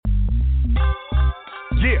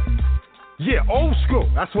Yeah, old school.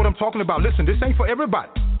 That's what I'm talking about. Listen, this ain't for everybody.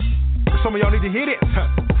 Some of y'all need to hear this.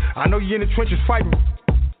 I know you're in the trenches fighting,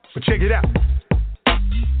 but check it out.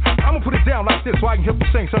 I'm gonna put it down like this so I can help the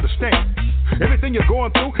saints understand. Everything you're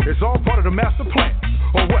going through is all part of the master plan.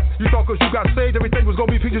 Or what? You thought cause you got saved everything was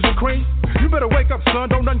gonna be peaches and cream? You better wake up, son.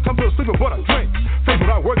 Don't nothing come to a sleeper but a dream. Faith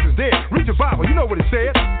without works is dead. Read your Bible, you know what it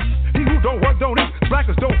said. He who don't work don't eat.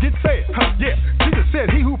 Slackers don't get fed. Yeah, Jesus said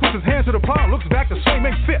he who puts his hands to the plow looks back the same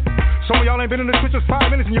ain't fit. Some of y'all ain't been in the trenches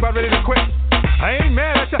 5 minutes and you about ready to quit. I ain't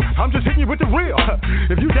mad at ya, I'm just hitting you with the real.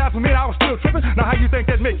 If you died for me and I was still tripping, now how you think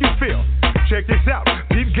that make you feel? Check this out,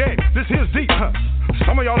 deep game, this here's deep.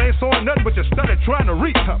 Some of y'all ain't sawing nothing but you started trying to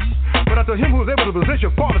reach. But unto him who is able to possess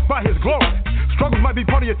your fathers by his glory. Struggles might be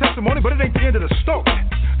part of your testimony, but it ain't the end of the story.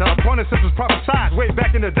 Now the point is was prophesied way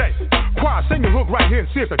back in the day. Choir, sing your hook right here and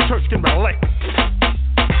see if the church can relate.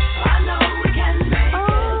 I know we can make it.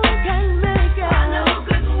 I know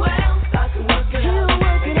good and well. God can work it out.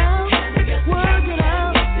 Work it out. Work it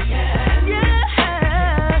out.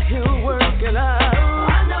 Yeah, he'll work it out.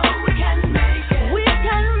 I know we can make it. We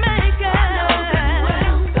can make it. I know good and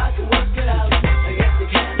well. God can work it out. Yes, he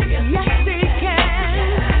can. Yes, he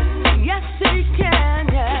can. Yes, he can.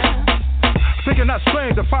 Yeah. Thinking not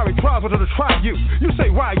strange, the fiery trials are to try you. You say,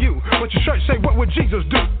 why you? But your church say, what would Jesus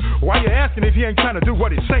do? Why you asking if he ain't trying to do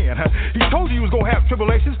what he's saying? He told you he was going to have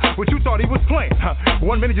tribulations, but you thought he was playing. 1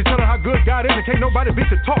 minute you're telling how good God is and can't nobody beat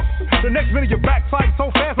your talk. The next minute you're backsliding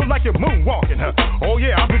so fast, look like you're moonwalking. Oh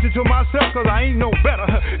yeah, I'm preaching to myself because I ain't no better.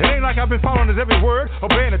 It ain't like I've been following his every word,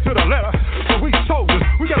 obeying it to the letter. So we soldiers,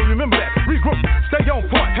 we got to remember that. Regroup, stay on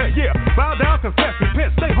point. Yeah, bow down, confess,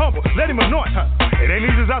 repent, stay humble, let him anoint. It ain't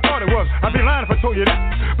easy as I thought it was. I'd be lying if I told you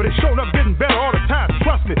that. But it's showing up getting better all the time.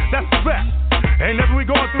 Trust me, that's a fact. Ain't nothing we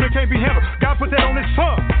going through that can't be handled. God put that on his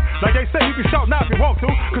son. Like they say, you can shout now if you want to,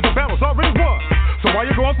 cause the battle's already won. So while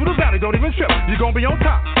you're going through the valley, don't even trip. You're gonna be on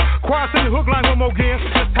top. Choir, sing the hook line one more again.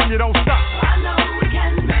 This time you don't stop. I know we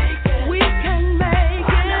can make it. We can make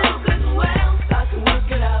it. I know good and well. God can work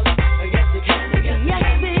it out. Yes, he can.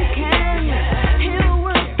 Yes, he can. He'll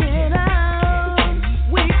work it out.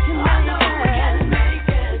 We can make it. I know we can make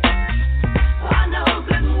it. I know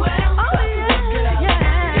good and well. Oh, yeah.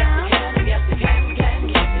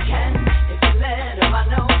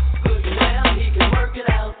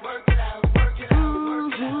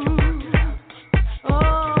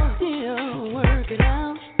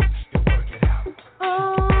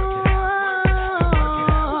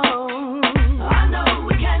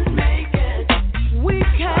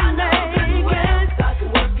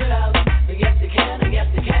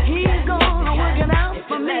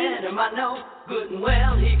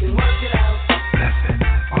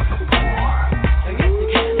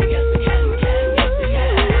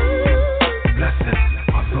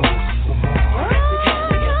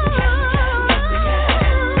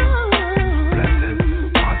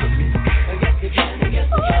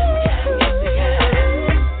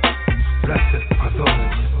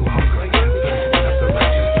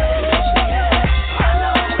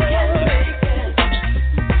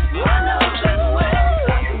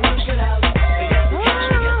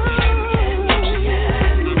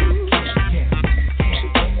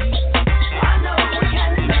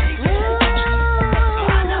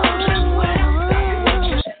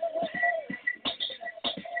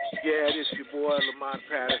 boy Lamont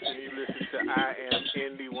Patterson. You listen to I Am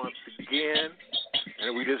Indy once again.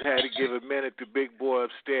 And we just had to give a minute to Big Boy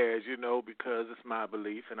upstairs, you know, because it's my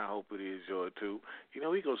belief, and I hope it is yours too. You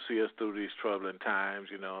know, he going to see us through these troubling times,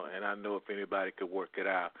 you know, and I know if anybody could work it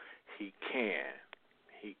out, he can.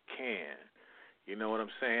 He can. You know what I'm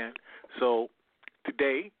saying? So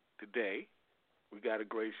today, we got a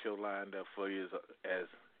great show lined up for you as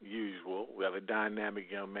usual. We have a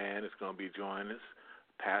dynamic young man that's going to be joining us,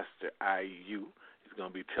 Pastor IU. He's going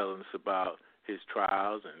to be telling us about his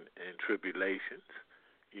trials and tribulations,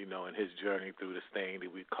 you know, and his journey through this thing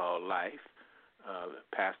that we call life.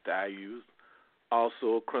 Pastor IU,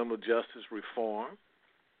 also a criminal justice reform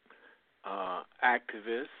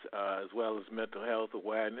activist, as well as mental health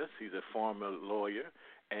awareness. He's a former lawyer.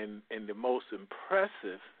 And the most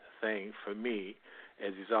impressive thing for me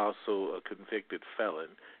is he's also a convicted felon,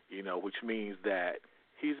 you know, which means that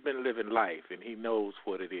he's been living life and he knows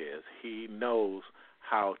what it is. He knows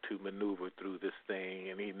how to maneuver through this thing,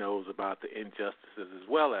 and he knows about the injustices as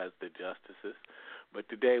well as the justices. But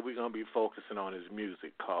today we're going to be focusing on his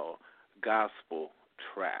music called Gospel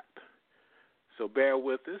Trap. So bear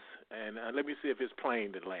with us, and let me see if his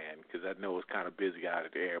plane to land, because I know it's kind of busy out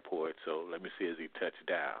at the airport, so let me see as he touches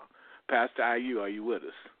down. Pastor IU, are you with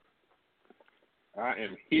us? I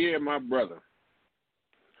am here, my brother.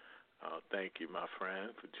 Thank you, my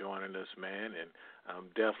friend, for joining us, man. And I'm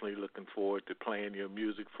definitely looking forward to playing your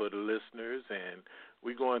music for the listeners. And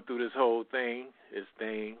we're going through this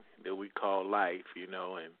thing that we call life,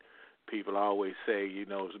 and people always say,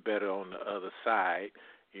 it's better on the other side,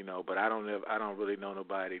 but I don't really know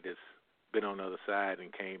nobody that's been on the other side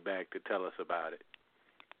and came back to tell us about it.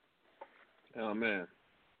 Oh, man.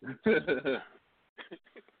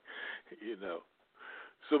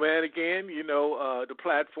 So, man, again, the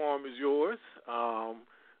platform is yours.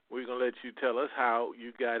 We're going to let you tell us how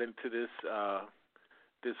you got into this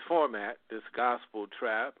format, this gospel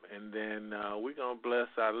trap, and then we're going to bless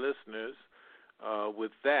our listeners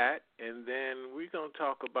with that, and then we're going to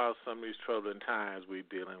talk about some of these troubling times we're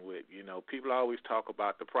dealing with. People always talk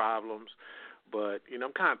about the problems, but,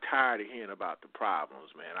 I'm kind of tired of hearing about the problems,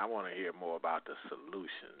 man. I want to hear more about the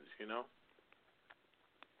solutions,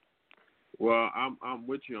 Well, I'm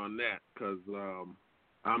with you on that because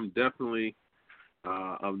I'm definitely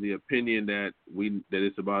of the opinion that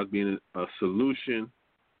it's about being a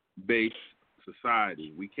solution-based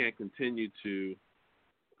society. We can't continue to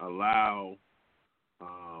allow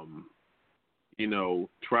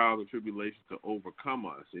trials and tribulations to overcome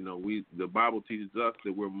us. The Bible teaches us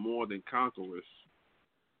that we're more than conquerors.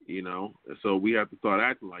 So we have to start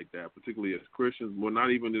acting like that, particularly as Christians. Well, not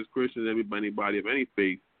even as Christians, anybody of any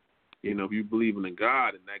faith. If you believe in a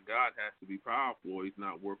God and that God has to be powerful, he's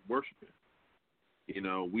not worth worshiping. You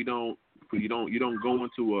don't go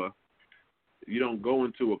into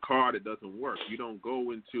a car that doesn't work. You don't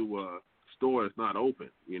go into a store that's not open.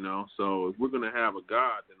 So if we're gonna have a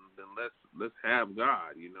God, then let's have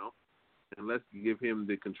God. And let's give him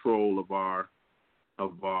the control of our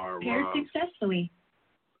Paired successfully.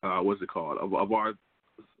 What's it called? Of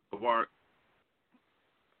our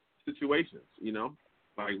situations.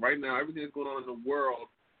 Like right now, everything that's going on in the world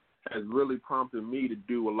has really prompted me to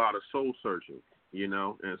do a lot of soul searching,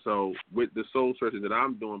 And so with the soul searching that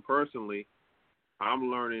I'm doing personally,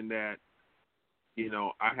 I'm learning that,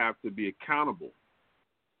 I have to be accountable,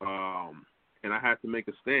 and I have to make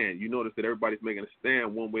a stand. You notice that everybody's making a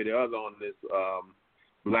stand one way or the other on this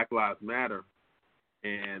Black Lives Matter,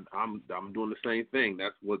 and I'm doing the same thing.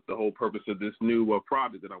 That's what the whole purpose of this new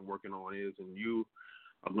project that I'm working on is, and you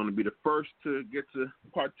are going to be the first to get to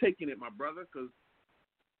partake in it, my brother, because,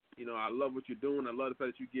 I love what you're doing. I love the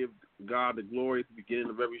fact that you give God the glory at the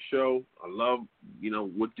beginning of every show. I love,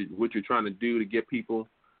 what you're trying to do to get people,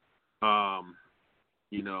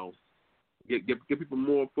 get people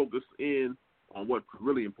more focused in on what's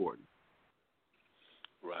really important.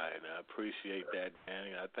 Right. I appreciate that,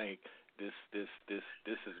 Danny. I think this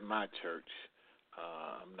is my church.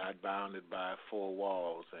 I'm not bounded by four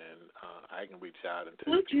walls, and I can reach out and touch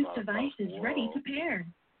people Bluetooth device is ready to pair.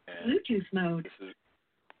 And Bluetooth mode.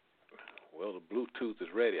 Well, the Bluetooth is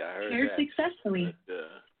ready. I heard Paired that. Successfully.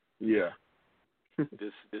 But, yeah.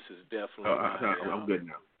 this is definitely I'm good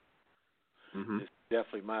now. Mm-hmm. It's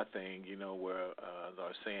definitely my thing, where as I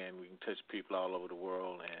was saying, we can touch people all over the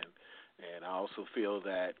world, and I also feel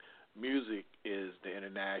that music is the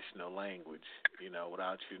international language,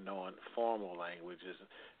 without you knowing formal languages.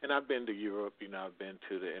 And I've been to Europe, I've been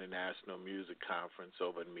to the International Music Conference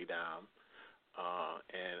over in Midam,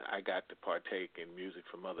 and I got to partake in music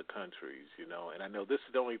from other countries, and I know this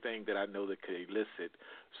is the only thing that I know that could elicit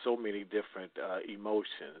so many different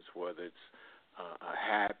emotions, whether it's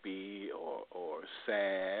happy or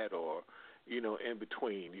sad or, in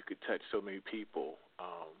between. You could touch so many people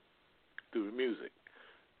through the music.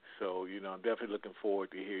 So, I'm definitely looking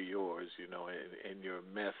forward to hear yours, and your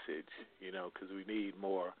message, because we need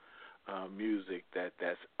more music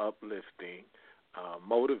that's uplifting,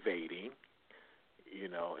 motivating,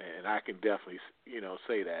 and I can definitely,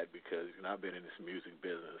 say that because, I've been in this music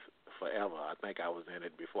business forever. I think I was in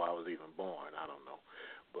it before I was even born. I don't know.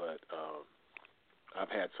 But I've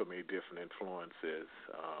had so many different influences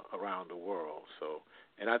around the world. So,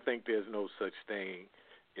 and I think there's no such thing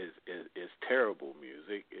is terrible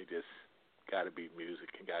music. It just got to be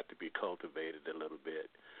music and got to be cultivated a little bit.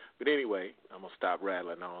 But anyway, I'm going to stop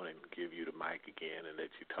rattling on and give you the mic again and let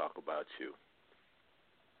you talk about you.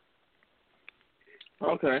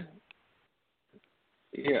 Okay.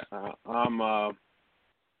 Yeah, I'm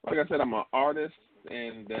like I said, I'm an artist,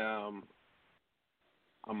 and I'm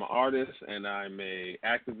a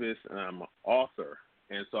activist, and I'm an author.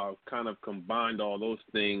 And so I've kind of combined all those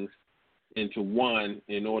things into one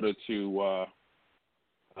in order to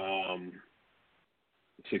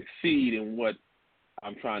succeed in what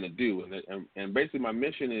I'm trying to do. And basically my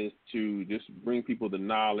mission is to just bring people the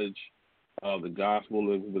knowledge of the gospel,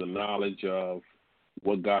 with the knowledge of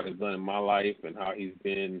what God has done in my life and how he's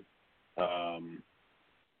been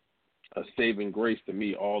a saving grace to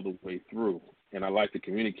me all the way through. And I like to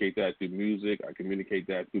communicate that through music. I communicate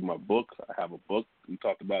that through my books. I have a book we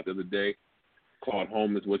talked about the other day called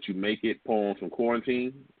Home is What You Make It, Poems from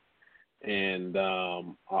Quarantine. And I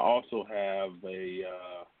also have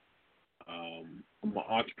I'm an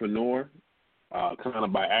entrepreneur, kind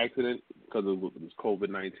of by accident because of this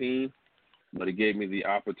COVID-19, but it gave me the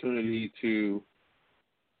opportunity to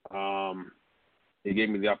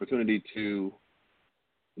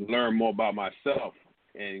learn more about myself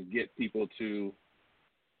and get people to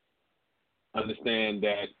understand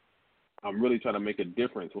that I'm really trying to make a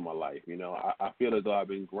difference with my life. You know, I feel as though I've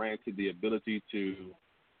been granted the ability to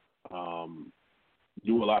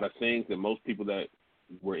do a lot of things that most people that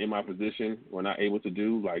were in my position were not able to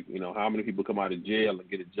do. Like, you know, how many people come out of jail and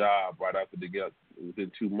get a job right after they get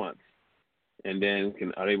within 2 months, and then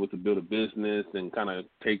are able to build a business and kind of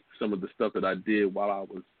take some of the stuff that I did while I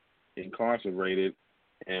was incarcerated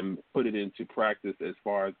and put it into practice as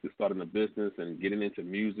far as starting a business and getting into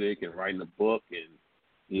music and writing a book and,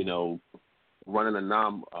 you know, running a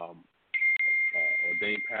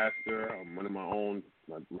ordained pastor. I'm running my own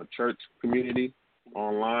my church community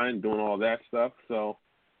online, doing all that stuff. So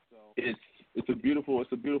it's a beautiful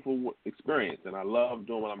experience, and I love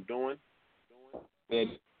doing what I'm doing. As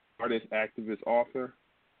artist, activist, author,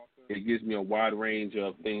 it gives me a wide range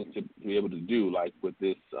of things to be able to do. Like with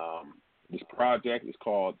this project, it's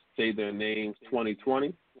called Say Their Names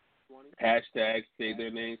 2020, hashtag Say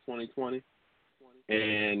Their Names 2020,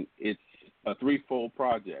 and it's a threefold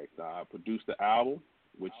project. I produced the album,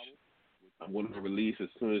 which I'm going to release as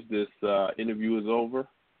soon as this interview is over,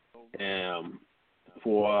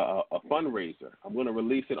 for a fundraiser. I'm going to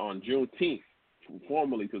release it on Juneteenth,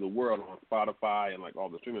 formally to the world on Spotify and like all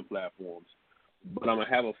the streaming platforms. But I'm going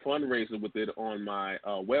to have a fundraiser with it on my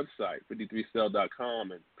website,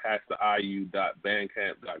 53cell.com, and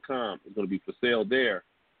pastoriu.bandcamp.com. It's going to be for sale there.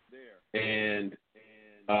 And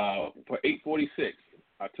for $8.46,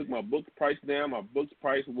 I took my book price down. My book's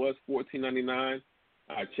price was $14.99.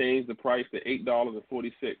 I changed the price to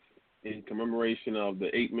 $8.46 in commemoration of the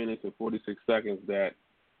 8 minutes and 46 seconds that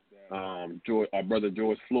our brother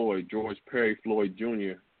George Perry Floyd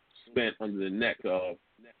Jr. spent under the neck of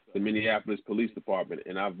the Minneapolis Police Department.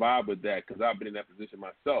 And I vibe with that because I've been in that position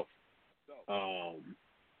myself,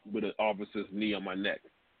 with an officer's knee on my neck.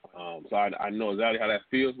 So I know exactly how that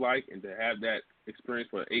feels like, and to have that experience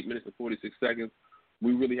for 8 minutes and 46 seconds,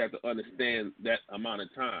 we really have to understand that amount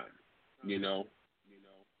of time. You know,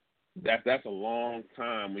 that's a long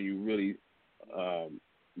time when you really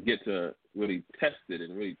get to really test it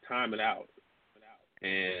and really time it out.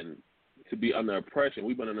 And to be under oppression,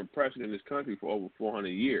 we've been under oppression in this country for over 400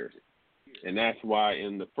 years. And that's why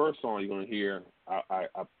in the first song you're going to hear, I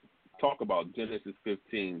talk about Genesis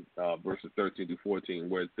 15, verses 13 to 14,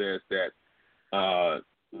 where it says that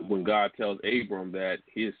when God tells Abram that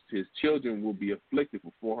his children will be afflicted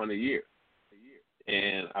for 400 years.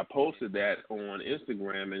 And I posted that on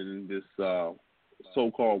Instagram, and this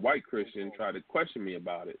so-called white Christian tried to question me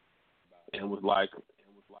about it and was like,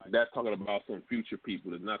 that's talking about some future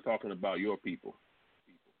people. It's not talking about your people.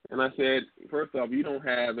 And I said, first off, you don't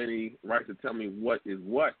have any right to tell me what is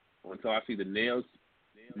what until I see the nails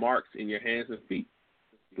marks in your hands and feet.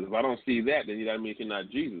 Because if I don't see that, then that means you're not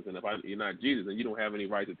Jesus. And if you're not Jesus, then you don't have any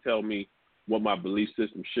right to tell me what my belief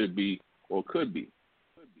system should be or could be.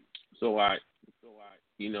 So I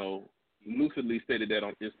lucidly stated that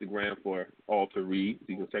on Instagram for all to read.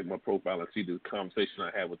 You can check my profile and see the conversation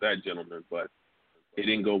I had with that gentleman, but it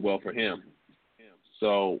didn't go well for him.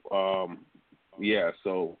 So,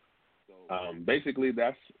 basically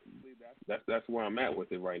that's where I'm at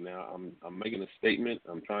with it right now. I'm making a statement.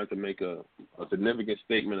 I'm trying to make a significant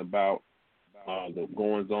statement about the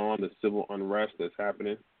goings on, the civil unrest that's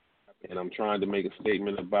happening, and I'm trying to make a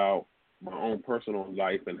statement about my own personal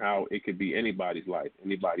life and how it could be anybody's life.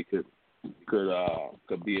 Anybody could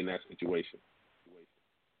be in that situation.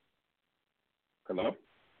 Hello?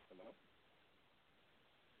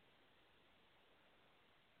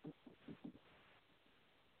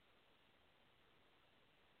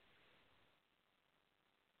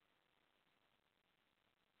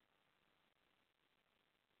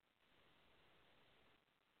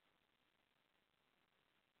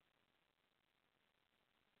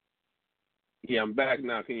 Yeah, I'm back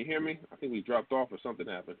now. Can you hear me? I think we dropped off or something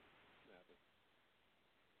happened.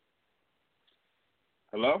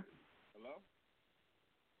 Hello?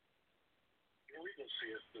 We can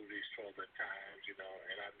see us through these troubling times, and I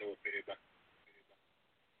know if anybody.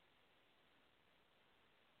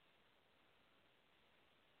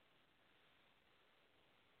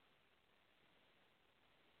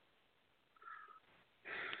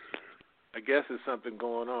 I guess there's something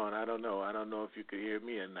going on. I don't know. I don't know if you can hear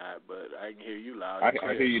me or not, but I can hear you loud and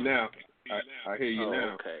clear. I hear you now. I hear you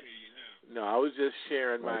now. Okay. No, I was just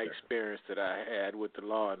sharing my Okay. experience that I had with the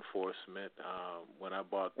law enforcement when I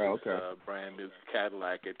bought this brand new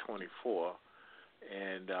Cadillac at 24,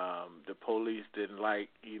 and the police didn't like,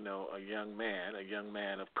 a young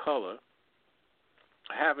man of color,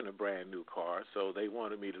 having a brand new car, so they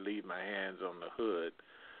wanted me to leave my hands on the hood,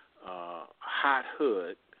 hot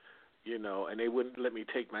hood, and they wouldn't let me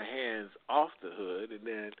take my hands off the hood. And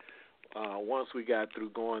then once we got through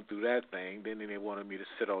going through that thing, then they wanted me to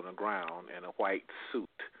sit on the ground in a white suit,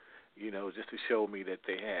 just to show me that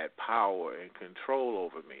they had power and control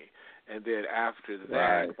over me. And then after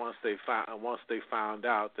that, once they found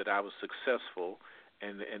out that I was successful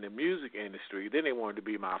in the music industry, then they wanted to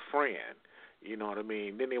be my friend. You know what I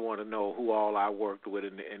mean? Then they want to know who all I worked with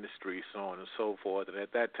in the industry, so on and so forth. And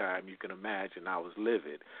at that time, you can imagine I was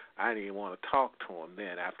livid. I didn't even want to talk to them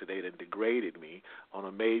then after they had degraded me on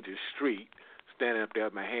a major street, standing up there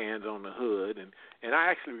with my hands on the hood. And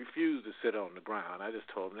I actually refused to sit on the ground. I just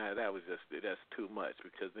told them that's too much,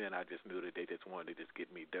 because then I just knew that they just wanted to just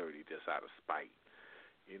get me dirty just out of spite.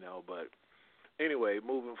 But anyway,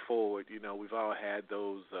 moving forward, we've all had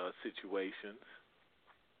those situations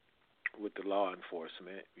with the law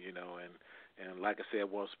enforcement, and like I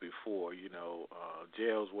said once before,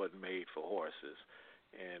 jails wasn't made for horses,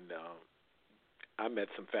 and I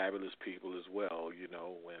met some fabulous people as well,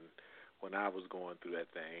 when I was going through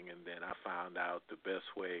that thing, and then I found out the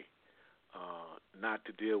best way not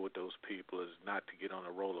to deal with those people is not to get on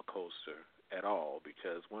a roller coaster at all,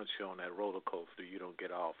 because once you're on that roller coaster, you don't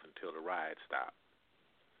get off until the ride stops.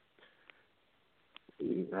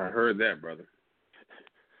 I heard that, brother.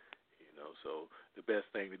 So the best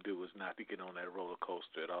thing to do is not to get on that roller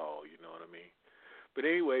coaster at all. You know what I mean? But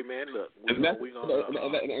anyway, man, look,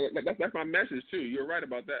 that's my message too. You're right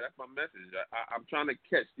about that. That's my message. I'm trying to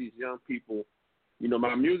catch these young people.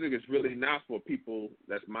 My music is really not for people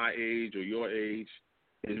that's my age or your age.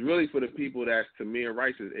 It's really for the people that's Tamir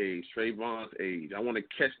Rice's age, Trayvon's age. I want to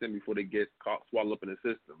catch them before they get caught, swallowed up in the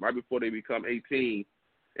system, right before they become 18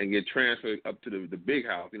 and get transferred up to the big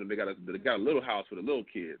house. They got a little house for the little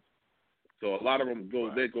kids. So a lot of them go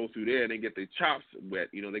through there and they get their chops wet.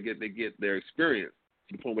 They get their experience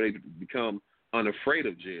to the point where they become unafraid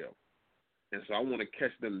of jail. And so I want to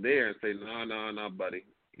catch them there and say, no, buddy,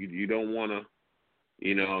 you don't want to,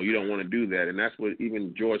 you don't want to do that. And that's what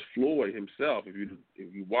even George Floyd himself, if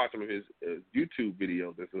you watch some of his YouTube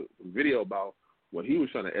videos, there's a video about what he was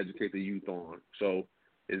trying to educate the youth on. So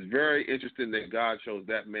it's very interesting that God chose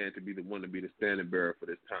that man to be the one to be the standing bearer for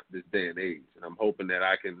this day and age. And I'm hoping that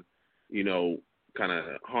I can, kind of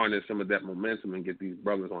harness some of that momentum and get these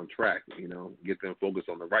brothers on track, get them focused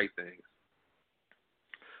on the right things.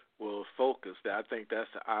 Well, focused, I think that's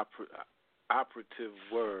the operative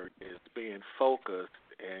word, is being focused.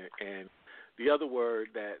 And the other word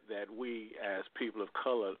that we as people of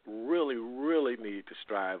color really, really need to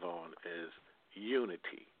strive on is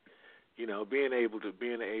unity. Being able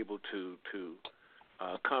to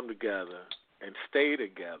come together and stay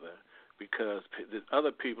together, because the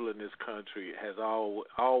other people in this country has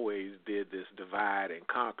always did this divide and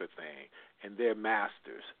conquer thing, and they're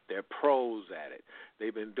masters. They're pros at it.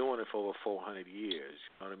 They've been doing it for over 400 years.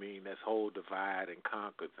 You know what I mean? This whole divide and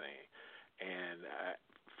conquer thing. And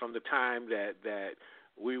from the time that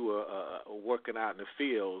we were working out in the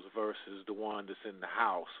fields versus the one that's in the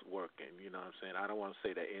house working, you know what I'm saying? I don't want to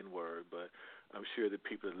say the N-word, but I'm sure the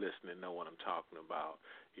people that listening know what I'm talking about.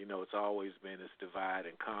 It's always been this divide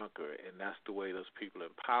and conquer, and that's the way those people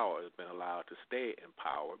in power have been allowed to stay in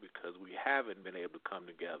power, because we haven't been able to come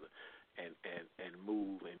together and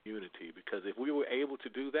move in unity. Because if we were able to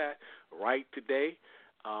do that right today,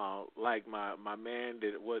 like my man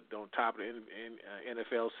did what on top of the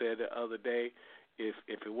NFL said the other day, if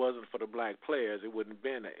it wasn't for the black players, it wouldn't have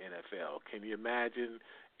been the NFL. Can you imagine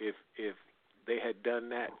if they had done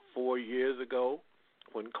that 4 years ago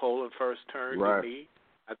when Colin first turned the knee?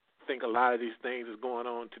 I think a lot of these things that's going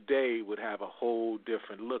on today would have a whole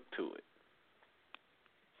different look to it.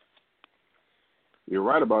 You're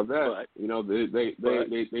right about that.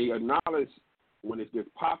 They acknowledge when it's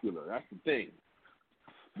just popular. That's the thing.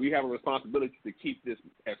 We have a responsibility to keep this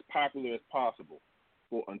as popular as possible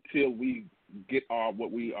until we get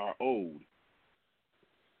what we are owed.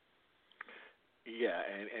 Yeah,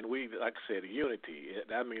 and we, like I said, unity.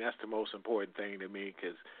 I mean, that's the most important thing to me,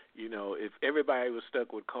 because, if everybody was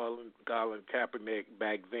stuck with Colin Kaepernick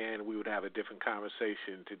back then, we would have a different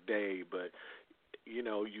conversation today. But, you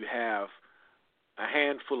have a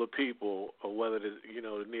handful of people, or whether to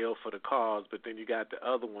kneel for the cause, but then you got the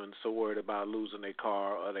other ones so worried about losing their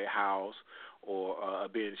car or their house or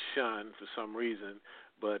being shunned for some reason.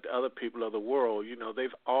 But other people of the world, they've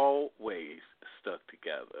always stuck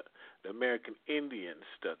together. The American Indians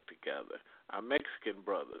stuck together. Our Mexican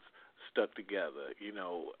brothers stuck together.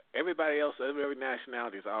 Everybody else, every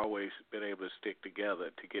nationality has always been able to stick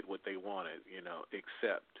together to get what they wanted,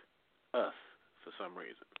 except us for some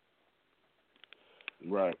reason.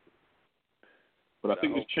 Right. But I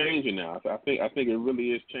think it's changing now. I think it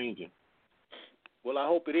really is changing. Well, I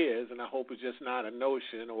hope it is, and I hope it's just not a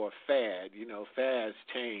notion or a fad. Fads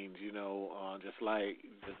change. Just like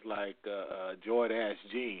Jordache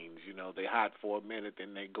jeans. They hot for a minute,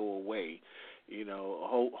 then they go away.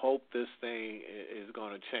 Hope this thing is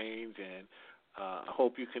going to change, and I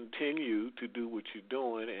hope you continue to do what you're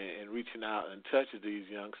doing and reaching out and touching these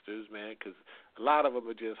youngsters, man, because a lot of them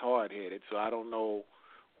are just hard-headed. So I don't know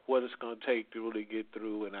what it's going to take to really get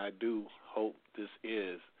through, and I do hope this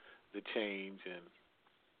is the change, and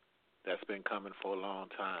that's been coming for a long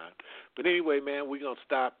time. But anyway, man, we're going to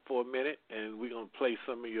stop for a minute, and we're going to play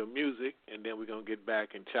some of your music, and then we're going to get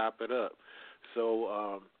back and chop it up.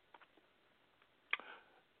 So,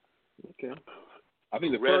 okay. I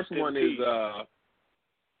think the first one is,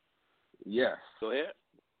 yes. Go ahead.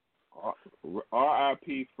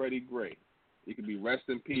 R.I.P. Freddie Gray. It could be rest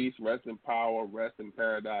in peace, rest in power, rest in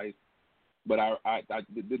paradise. But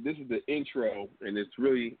this is the intro, and it's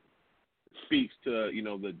really speaks to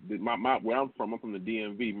where I'm from. I'm from the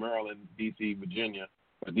DMV, Maryland, D.C., Virginia,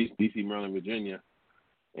 or D.C., Maryland, Virginia,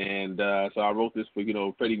 and so I wrote this for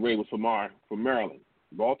Freddie Gray was from Maryland,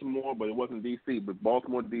 Baltimore, but it wasn't D.C. But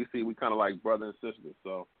Baltimore, D.C., we kind of like brother and sister.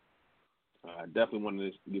 So I definitely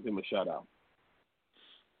wanted to give him a shout out.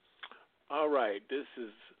 All right, this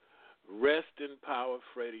is Rest in Power,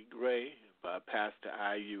 Freddie Gray by Pastor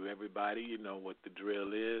IU. Everybody, you know what the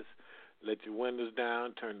drill is. Let your windows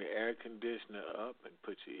down, turn the air conditioner up, and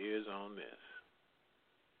put your ears on this.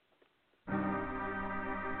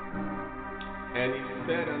 And he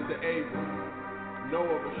said unto Abram, know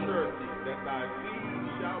of a surety that thy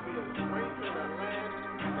seed shall be a stranger in a land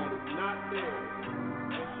that is not theirs,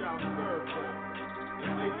 and shall serve them,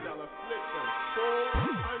 and they shall afflict them sore.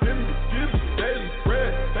 Give me daily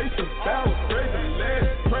bread, face of battle, pray the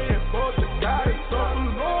land, praying for the guidance of the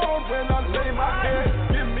Lord when I lay my head.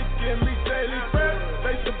 Give me daily bread,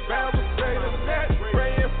 face of battle, pray the land,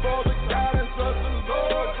 praying for the guidance of the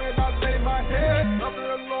Lord when I lay my head. Loving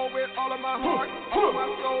the Lord with all of my heart, all of my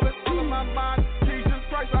soul, and all of my mind. Jesus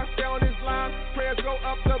Christ, I stay on his line. Prayers go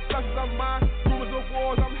up, the blessings of mine. Rumors of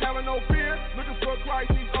wars, I'm having no fear. Looking for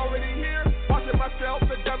Christ, he's already here. Watching myself,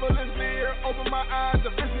 the devil is near. Open my eyes,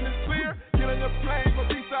 the vision is clear. Killing the plane for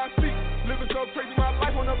peace I seek. Living so crazy, my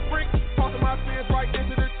life on the brink. Tossing my fears right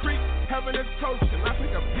into the creek. Heaven is close, and I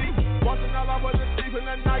take a peek. Watching all I was asleep in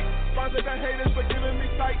the night. Sponsored the haters for giving me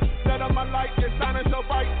sight. Set up my light, it's shining so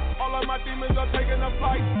bright. All of my demons are taking a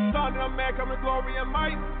flight. Son of man, coming glory and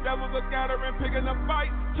might. Devils are scattering, picking a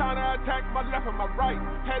fight. Trying to attack my left and my right.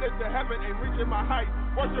 Headed to heaven, ain't reaching my height.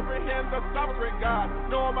 Worshiping him, the sovereign God.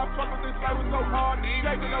 Knowing my struggles, this life was so hard.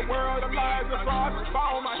 Shaking the world, the lies of fraud.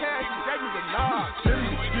 Bow on my head, he gave me the nod. Give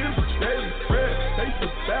me daily bread. Take the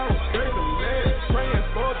battle, pray the land. Praying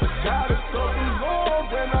for the guidance of the Lord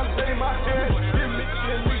when I lay my head. Give me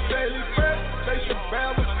daily bread. Take the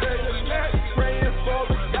battle, pray the land. Praying for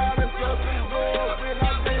the guidance of the Lord when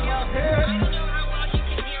I lay my head. I don't know how well you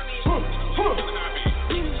can hear me.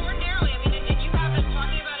 Extraordinarily, I mean, and you have been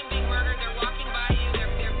talking about him being murdered. They're walking by you.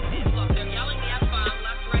 They're yelling the F-bomb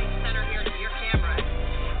left, right, center here to your camera.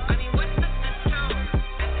 I mean, what's the tone?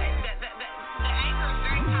 The anger is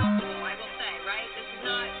very palpable, I will say, right? This is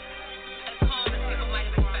not as calm as people might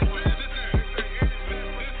have expected.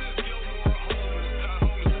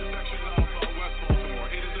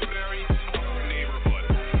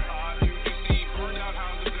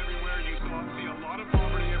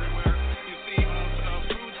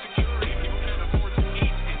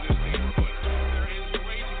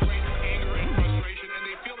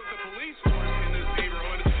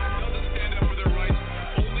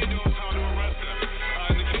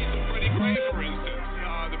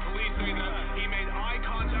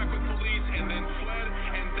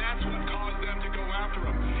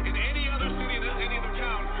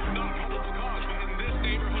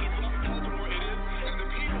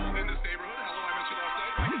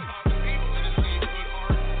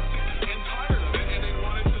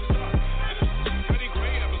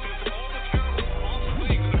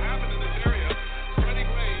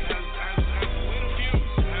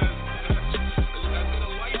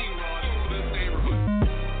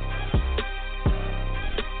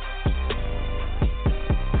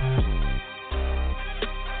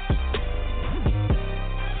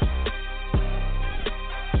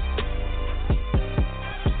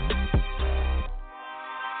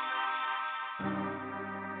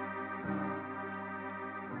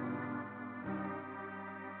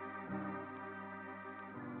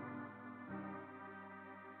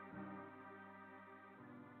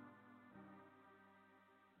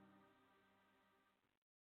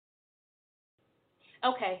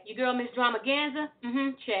 Okay, your girl Miss Dramaganza,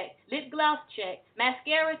 check. Lip gloss, check.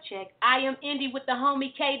 Mascara, check. I am Indie with the homie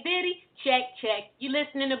K Diddy, check. You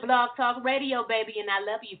listening to Blog Talk Radio, baby, and I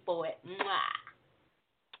love you for it. Mwah.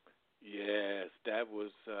 Yes, that was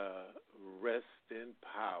Rest in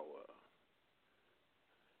Power.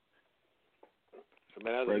 So,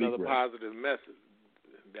 man, that was another positive message.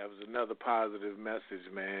 That was another positive message,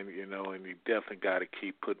 man, you know, and you definitely got to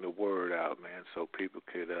keep putting the word out, man, so people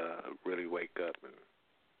could really wake up and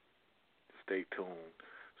stay tuned.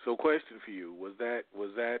 So, question for you: was that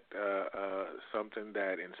something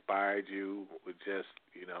that inspired you with just,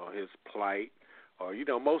 you know, his plight, or, you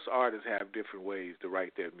know, most artists have different ways to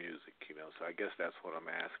write their music, you know? So I guess that's what I'm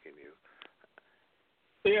asking you.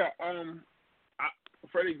 Yeah,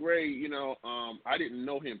 Freddie Gray, you know, I didn't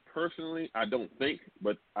know him personally, I don't think,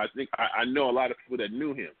 but I think I know a lot of people that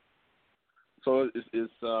knew him. So it's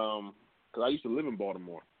because I used to live in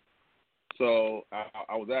Baltimore. So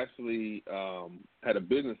I was actually had a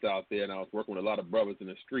business out there, and I was working with a lot of brothers in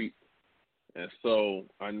the street. And so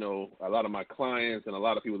I know a lot of my clients and a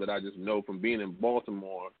lot of people that I just know from being in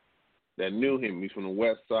Baltimore that knew him. He's from the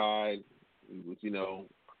West Side. He was, you know,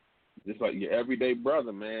 just like your everyday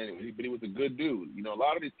brother, man. But he was a good dude. You know, a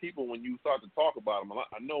lot of these people, when you start to talk about them,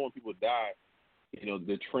 I know when people die, you know,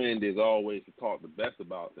 the trend is always to talk the best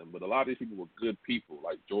about them. But a lot of these people were good people,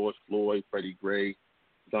 like George Floyd, Freddie Gray,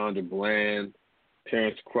 Sandra Bland,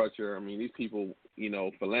 Terrence Crutcher. I mean, these people, you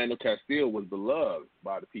know, Philando Castile was beloved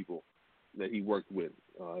by the people that he worked with,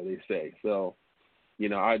 they say. So, you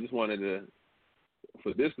know, I just wanted to,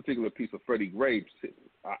 for this particular piece of Freddie Gray,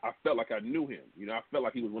 I felt like I knew him. You know, I felt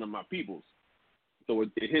like he was one of my peoples. So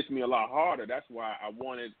it hits me a lot harder. That's why I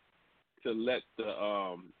wanted to let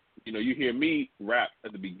the, you know, you hear me rap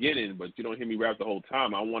at the beginning, but you don't hear me rap the whole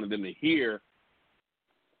time. I wanted them to hear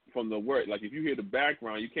from the word. Like, if you hear the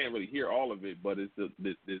background, you can't really hear all of it, but it's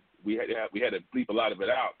we had to bleep a lot of it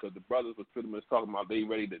out because the brothers were pretty much talking about they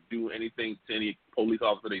ready to do anything to any police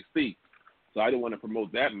officer they see. So I didn't want to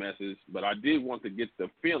promote that message, but I did want to get the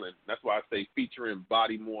feeling. That's why I say featuring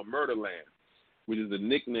Bodymore Murderland, which is a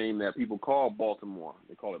nickname that people call Baltimore.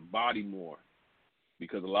 They call it Bodymore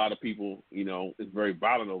because a lot of people, you know, it's very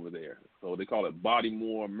violent over there. So they call it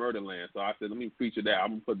Bodymore Murderland. So I said, let me feature that. I'm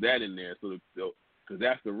going to put that in there because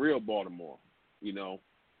that's the real Baltimore, you know.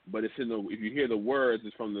 But it's in the, if you hear the words,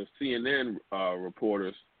 it's from the CNN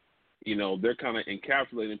reporters, you know, they're kind of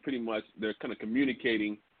encapsulating pretty much, they're kind of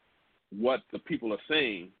communicating what the people are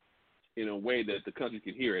saying in a way that the country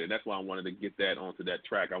can hear it. And that's why I wanted to get that onto that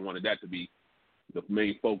track. I wanted that to be the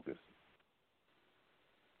main focus.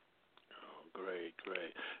 Oh, great.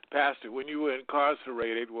 Pastor, when you were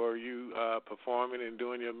incarcerated, were you performing and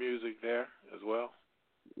doing your music there as well?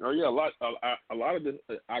 Oh yeah, a lot of this.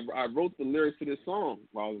 I wrote the lyrics to this song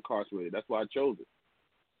while I was incarcerated. That's why I chose it.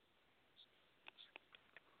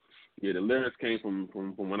 Yeah, the lyrics came from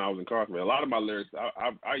when I was incarcerated. A lot of my lyrics,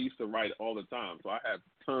 I used to write all the time, so I have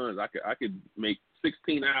tons. I could make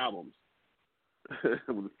 16 albums with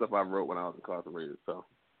the stuff I wrote when I was incarcerated. So,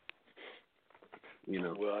 you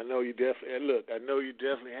know. Well, I know you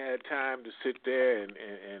definitely had time to sit there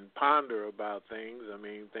and ponder about things. I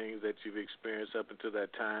mean, things that you've experienced up until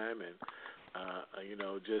that time, and you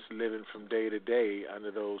know, just living from day to day under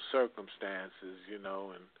those circumstances, you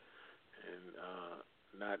know, and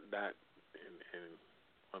not and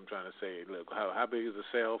I'm trying to say, look, how big is the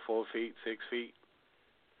cell? 4 feet, 6 feet?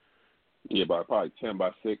 Yeah, probably 10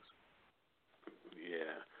 by 6.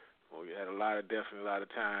 Yeah. Well, you had definitely a lot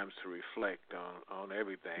of times to reflect on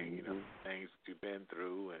everything, you know, things that you've been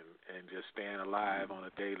through, and just staying alive on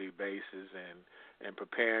a daily basis, and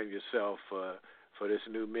preparing yourself for this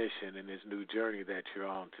new mission and this new journey that you're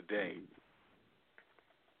on today.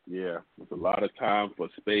 Yeah, it's a lot of time for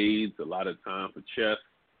spades, a lot of time for chess.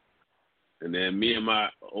 And then me and my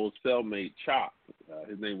old cellmate, Chop,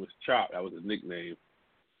 his name was Chop, that was his nickname.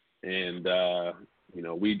 And, you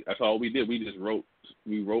know, that's all we did. We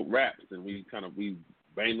wrote raps, and we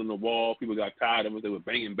banged on the wall. People got tired of us. They were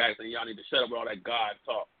banging back saying, y'all need to shut up with all that God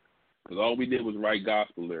talk. Because all we did was write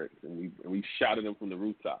gospel lyrics, and we shouted them from the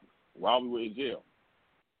rooftops while we were in jail.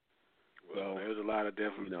 Well, there's a lot of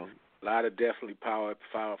definitely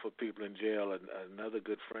powerful people in jail. Another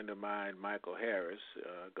good friend of mine, Michael Harris,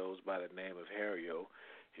 goes by the name of Harrio.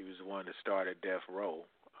 He was the one that started Death Row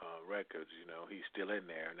Records. You know, he's still in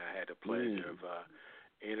there, and I had the pleasure of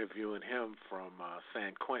interviewing him from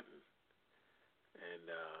San Quentin. And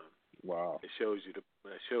wow, it shows you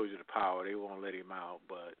the power. They won't let him out,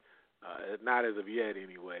 but not as of yet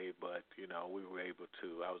anyway. But you know, he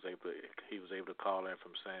was able to call in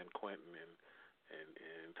from San Quentin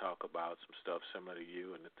and talk about some stuff similar to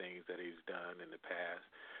you and the things that he's done in the past.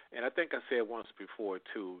 And I think I said once before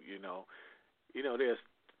too, there's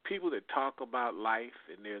people that talk about life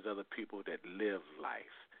and there's other people that live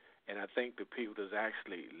life. And I think the people that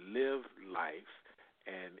actually live life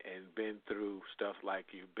and been through stuff like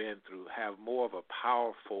you've been through have more of a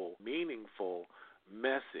powerful, meaningful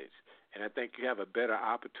message. And I think you have a better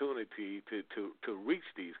opportunity to reach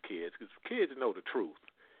these kids, because kids know the truth.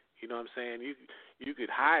 You know what I'm saying? You could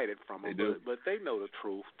hide it from them, but they know the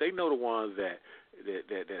truth. They know the ones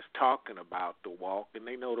that's talking about the walk, and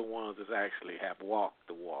they know the ones that actually have walked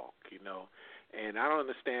the walk. And I don't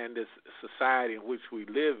understand this society in which we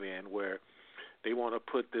live in, where they want to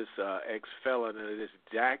put this ex-felon in this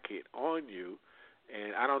jacket on you,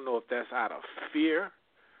 and I don't know if that's out of fear,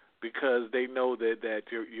 because they know that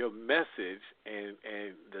your message and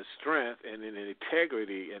the strength and the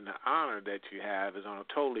integrity and the honor that you have is on a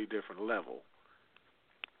totally different level.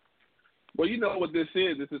 Well, you know what this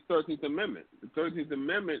is? This is the 13th Amendment. The 13th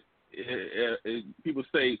Amendment, people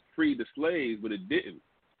say freed the slaves, but it didn't.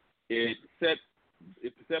 It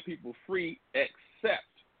set people free except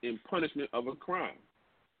in punishment of a crime.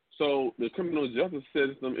 So the criminal justice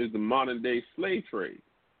system is the modern-day slave trade.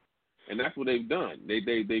 And that's what they've done.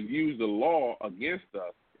 They've used the law against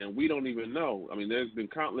us, and we don't even know. I mean, there's been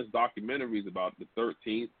countless documentaries about the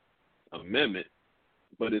 13th Amendment,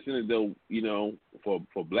 but it's in as though,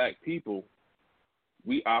 for black people,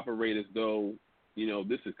 we operate as though,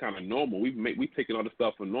 this is kind of normal. We've taken all the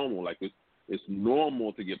stuff for normal. Like it's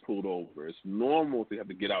normal to get pulled over. It's normal to have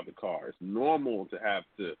to get out the car. It's normal to have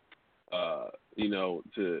to,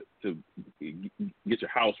 to get your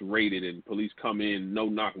house raided and police come in, no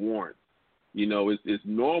knock warrant. It's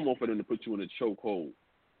normal for them to put you in a chokehold,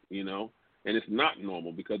 and it's not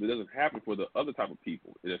normal because it doesn't happen for the other type of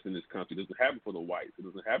people that's in this country. It doesn't happen for the whites. It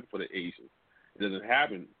doesn't happen for the Asians. It doesn't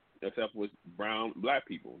happen except with black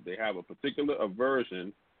people. They have a particular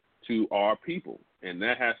aversion to our people, and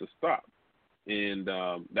that has to stop. And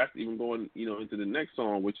that's even going, into the next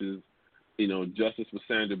song, which is, Justice for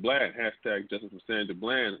Sandra Bland, hashtag Justice for Sandra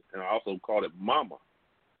Bland, and I also called it Mama,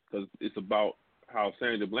 because it's about how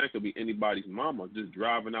Sandra Bland could be anybody's mama just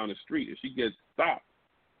driving down the street. If she gets stopped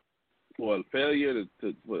for a failure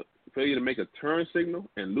to make a turn signal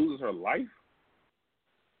and loses her life,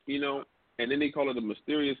 and then they call it a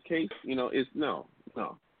mysterious case, it's no.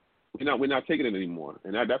 We're not taking it anymore.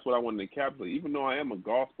 And that's what I wanted to capture. Even though I am a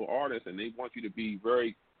gospel artist and they want you to be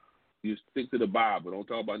you stick to the Bible, don't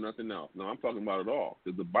talk about nothing else. No, I'm talking about it all.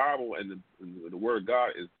 Because the Bible and the Word of God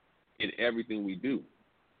is in everything we do.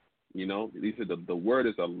 He said the Word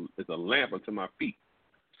is a lamp unto my feet.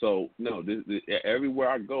 So, no, everywhere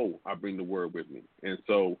I go, I bring the Word with me. And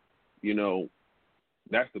so,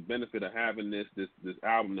 that's the benefit of having this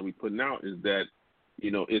album that we're putting out, is that,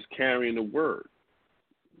 it's carrying the Word.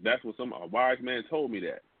 That's what a wise man told me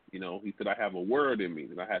that. He said, I have a word in me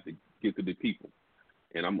that I have to give to the people.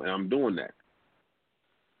 And I'm doing that.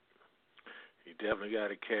 You definitely got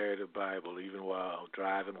to carry the Bible even while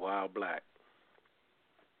driving while black.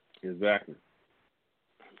 Exactly.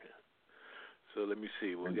 So let me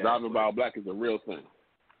see. Driving while black is a real thing.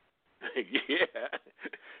 Yeah.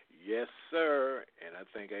 Yes, sir. And I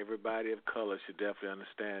think everybody of color should definitely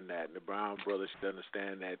understand that. And the Brown brothers should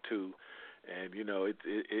understand that too. And,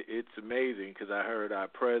 it's amazing because I heard our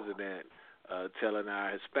president telling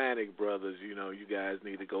our Hispanic brothers, you guys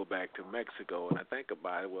need to go back to Mexico. And I think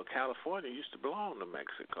about it, well, California used to belong to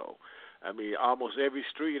Mexico. I mean, almost every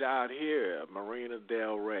street out here, Marina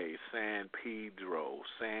del Rey, San Pedro,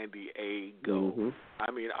 San Diego. Mm-hmm.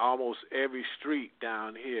 I mean, almost every street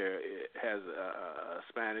down here has a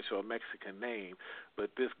Spanish or Mexican name.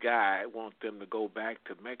 But this guy wants them to go back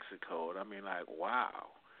to Mexico. And I mean, like, wow.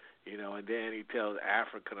 And then he tells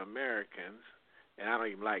African Americans, and I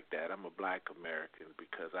don't even like that. I'm a black American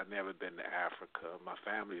because I've never been to Africa. My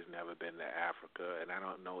family's never been to Africa, and I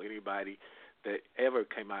don't know anybody that ever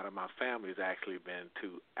came out of my family has actually been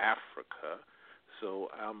to Africa.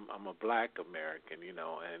 So I'm a black American,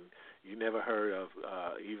 and you never heard of,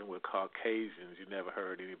 even with Caucasians, you never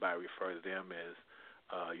heard anybody refer to them as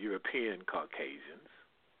European Caucasians.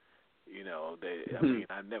 I mean,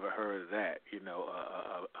 I never heard of that.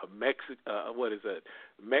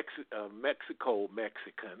 Mexico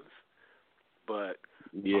Mexicans, but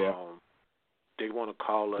they want to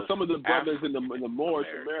call us. Some of the brothers in the Moorish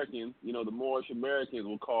Americans, the Moorish Americans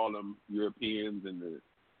will call them Europeans, and the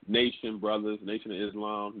Nation brothers, Nation of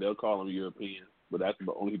Islam, they'll call them Europeans. But that's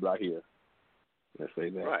the only people I hear that say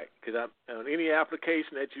that. Right, because on any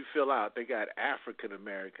application that you fill out, they got African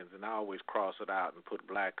Americans, and I always cross it out and put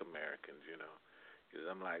Black Americans. Because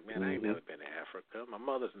I'm like, man, I ain't never been to Africa. My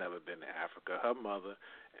mother's never been to Africa. Her mother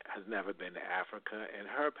has never been to Africa, and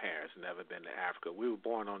her parents never been to Africa. We were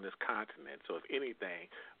born on this continent, so if anything,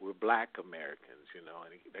 we're black Americans, and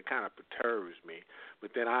that kind of perturbs me.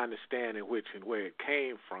 But then I understand in which and where it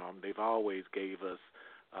came from. They've always gave us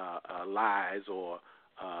lies or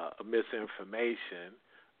misinformation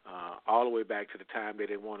all the way back to the time they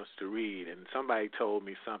didn't want us to read. And somebody told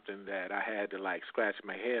me something that I had to scratch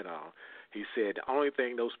my head on. He said the only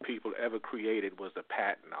thing those people ever created was the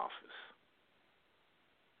patent office.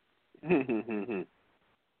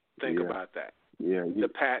 Think about that. Yeah, the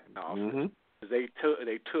patent office. They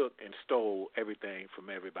took and stole everything from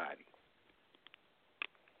everybody.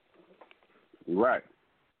 Right.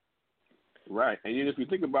 And if you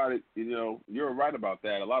think about it, you're right about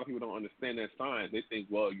that. A lot of people don't understand that science. They think,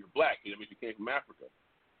 well, you're black. You came from Africa.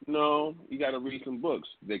 No, you got to read some books.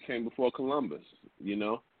 They came before Columbus.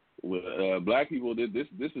 Black people did this.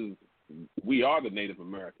 We are the Native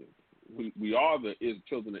Americans. We are the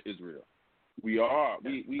children of Israel. We have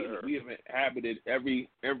inhabited every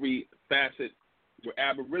facet. We're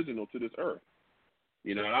aboriginal to this earth.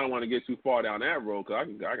 And I don't want to get too far down that road because I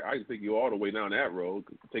can take you all the way down that road.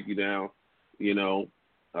 Take you down, before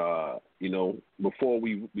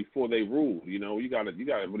they ruled. You gotta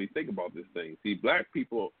really think about this thing. See, black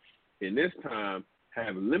people in this time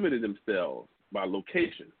have limited themselves by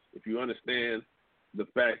locations. If you understand the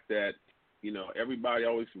fact that, everybody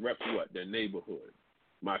always reps their neighborhood,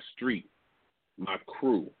 my street, my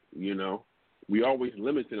crew, we always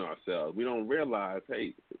limiting ourselves. We don't realize,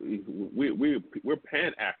 hey, we're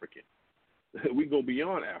Pan-African. We go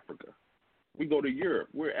beyond Africa. We go to Europe.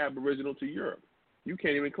 We're aboriginal to Europe. You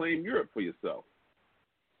can't even claim Europe for yourself.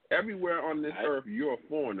 Everywhere on this earth, you're a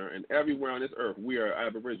foreigner, and everywhere on this earth, we are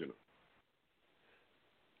aboriginal.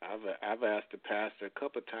 I've asked the pastor a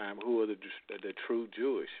couple of times who are the true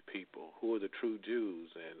Jewish people, who are the true Jews,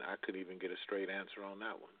 and I couldn't even get a straight answer on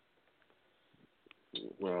that one.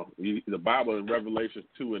 Well, the Bible in Revelation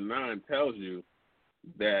 2:9 tells you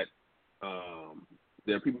that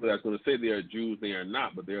there are people that's going to say they are Jews, they are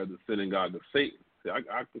not, but they are the synagogue of Satan. See, I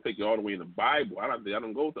can take you all the way in the Bible. I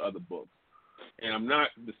don't go to other books. And I'm not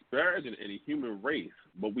disparaging any human race,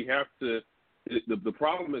 but we have to – the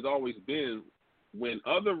problem has always been when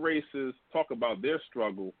other races talk about their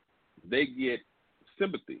struggle, they get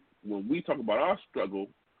sympathy. When we talk about our struggle,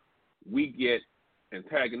 we get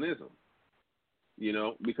antagonism.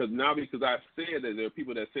 Because I said that there are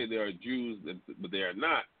people that say they are Jews, but they are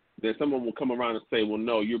not, then someone will come around and say, well,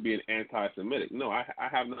 no, you're being anti-Semitic. No, I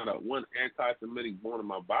have not one anti-Semitic bone in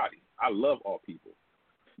my body. I love all people.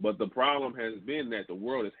 But the problem has been that the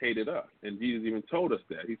world has hated us. And Jesus even told us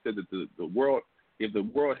that. He said that the world, if the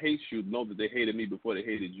world hates you, know that they hated me before they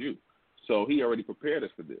hated you. So he already prepared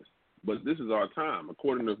us for this. But this is our time.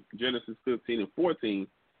 According to Genesis 15:14,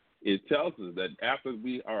 it tells us that after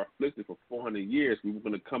we are afflicted for 400 years, we were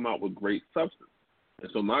going to come out with great substance.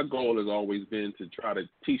 And so my goal has always been to try to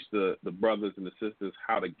teach the brothers and the sisters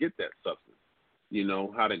how to get that substance,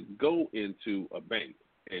 how to go into a bank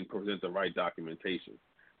and present the right documentation,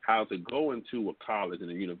 how to go into a college and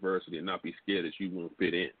a university and not be scared that you won't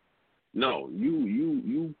fit in. No,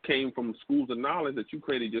 you came from schools of knowledge that you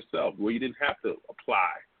created yourself where you didn't have to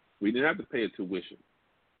apply, where you didn't have to pay a tuition,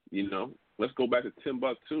 Let's go back to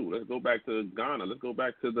Timbuktu. Let's go back to Ghana. Let's go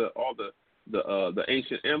back to all the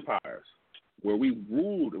ancient empires where we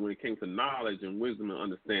ruled when it came to knowledge and wisdom and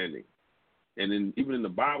understanding. And then even in the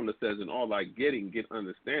Bible it says, in all thy getting, get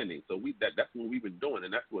understanding. So that's what we've been doing,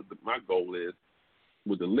 and that's what my goal is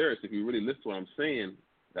with the lyrics. If you really listen to what I'm saying,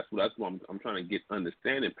 that's what I'm trying to get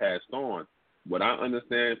understanding passed on. What I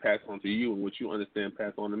understand, pass on to you, and what you understand,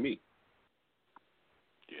 pass on to me.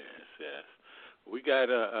 Yes. We got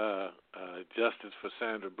Justice for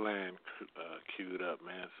Sandra Bland queued up,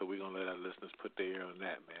 man. So we're going to let our listeners put their ear on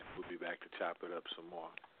that, man. We'll be back to chop it up some more.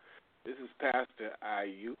 This is Pastor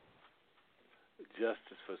IU,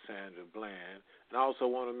 Justice for Sandra Bland. And I also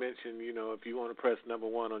want to mention, if you want to press number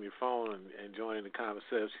 1 on your phone and join in the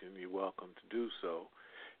conversation, you're welcome to do so.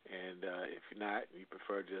 And if you're not, and you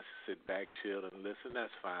prefer just sit back, chill, and listen,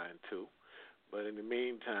 that's fine, too. But in the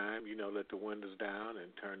meantime, let the windows down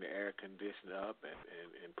and turn the air conditioner up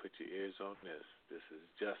and put your ears on this. This is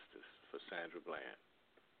Justice for Sandra Bland.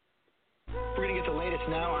 We're going to get the latest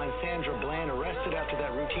now on Sandra Bland, arrested after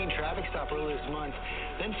that routine traffic stop earlier this month,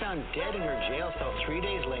 then found dead in her jail cell 3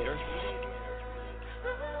 days later.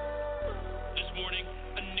 This morning,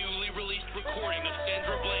 a newly released recording of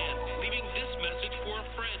Sandra Bland leaving this message for a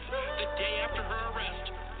friend the day after her arrest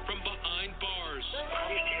from behind bars.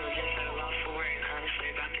 I'm still just at a loss for words, honestly,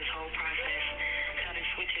 about this whole process. How they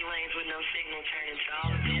switching lanes with no signal turning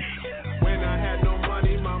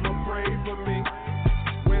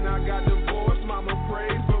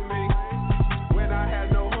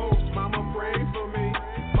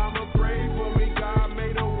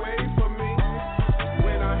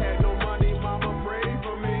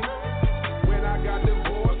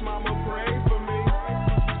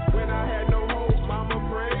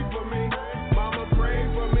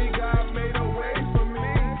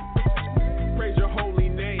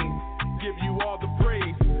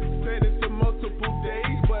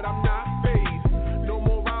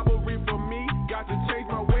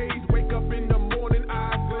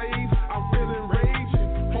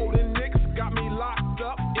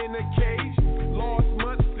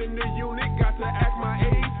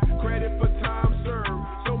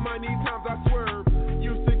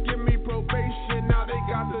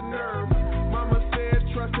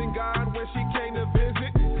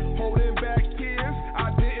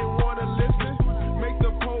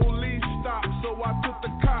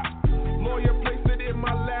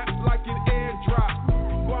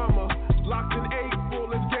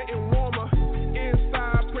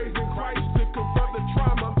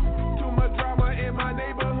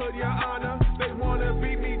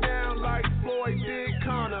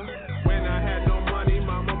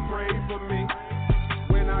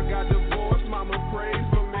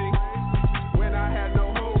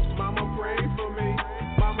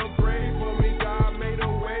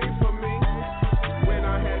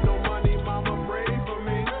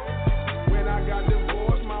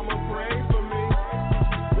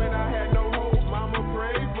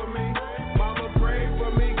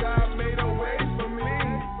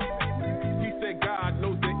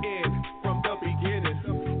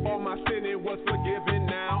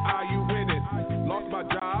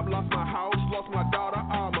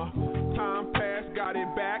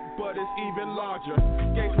larger.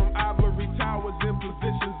 Came from ivory towers in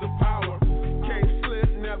positions of power. Can't slip,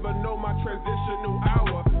 never know my transitional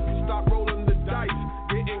hour. Stop rolling the dice,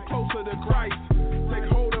 getting closer to Christ. Take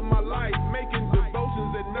hold of my life, making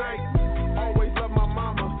devotions at night. Always love my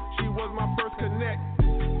mama, she was my first connect.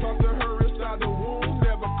 Talk to her inside the womb,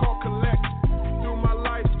 never call collect. Through my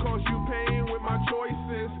life, cause you pain with my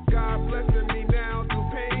choices. God blessing me now through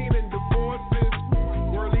pain and divorces.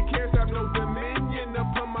 Worldly cares have no dominion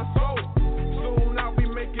upon my soul. Soon I'll be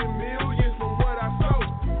making millions from what I sow.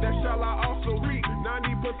 That shall I also reap,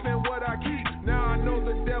 90% what I keep. Now I know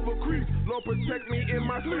the devil creeps, Lord protect me in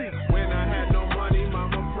my sleep. When I had no money,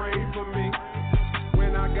 mama prayed for me.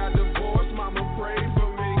 When I got divorced, mama prayed for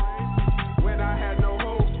me. When I had no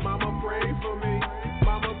hope, mama prayed for me.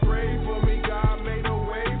 Mama prayed for me, God made a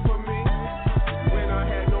way for me. When I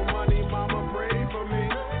had no money, mama prayed for me.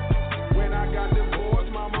 When I got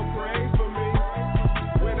divorced, mama prayed for me.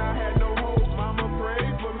 When I had no hope, mama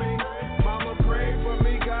prayed for me. Mama prayed for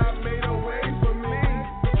me, God made a way for me.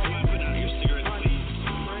 Put out your cigarette, please.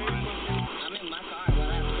 I'm in my car. Well,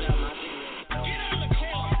 I put out my cigarette. Get out of the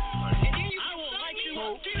car, and then I will light you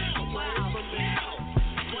up. Get out. Wow. Now.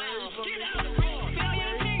 Wow. Get out of the car. Failure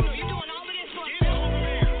to signal. You're doing all of this for Get over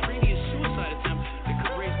there. Previous suicide attempt that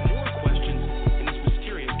could raise more questions in this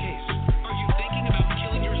mysterious case. Are you thinking about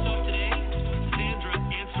killing yourself today? Sandra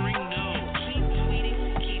answering no. Keep tweeting,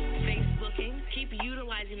 keep Facebooking, keep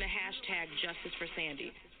utilizing the hashtag Justice for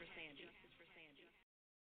Sandy.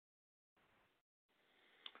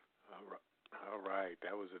 All right.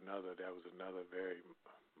 That was another very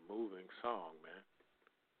moving song, man.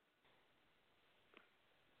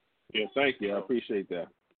 Yeah, thank you. I appreciate that.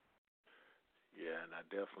 Yeah, and I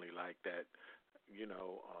definitely like that. You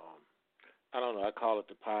know, I don't know. I call it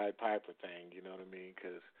the Pied Piper thing. You know what I mean?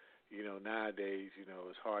 Because nowadays,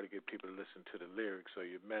 it's hard to get people to listen to the lyrics or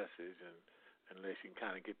your message, and unless you can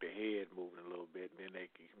kind of get their head moving a little bit, and then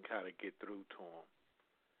you can kind of get through to them.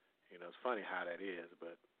 It's funny how that is,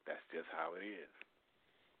 but that's just how it is.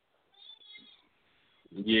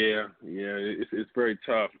 Yeah, it's very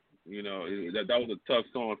tough. That was a tough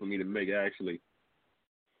song for me to make, actually.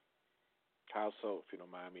 How so, if you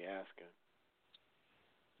don't mind me asking?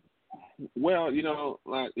 Well,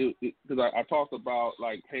 like, because I talked about,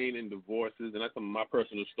 like, pain and divorces, and that's some of my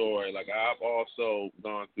personal story. Like, I've also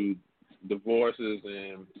gone through divorces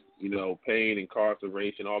and, pain,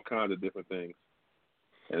 incarceration, all kinds of different things.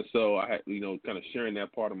 And so I had, kind of sharing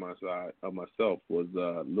that part of myself was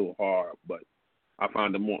a little hard, but I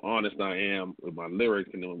find the more honest I am with my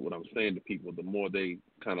lyrics and what I'm saying to people, the more they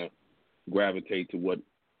kind of gravitate to what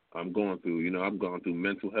I'm going through. I've gone through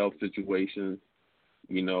mental health situations.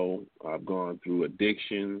 I've gone through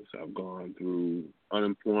addictions. I've gone through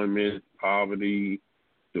unemployment, poverty,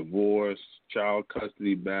 divorce, child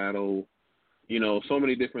custody battle. So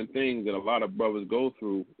many different things that a lot of brothers go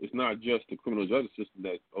through. It's not just the criminal justice system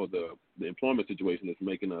or the employment situation that's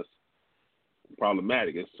making us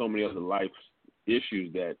problematic. It's so many other life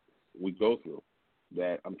issues that we go through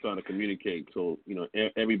that I'm trying to communicate. So,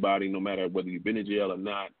 everybody, no matter whether you've been in jail or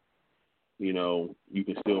not, you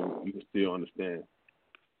can still understand.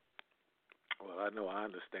 Well, I know I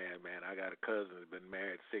understand, man. I got a cousin who's been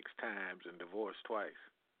married 6 times and divorced twice.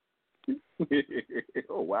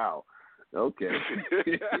 Oh, wow. Okay.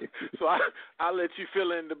 So I'll let you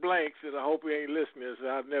fill in the blanks, and I hope you ain't listening, so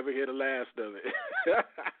I'll never hear the last of it.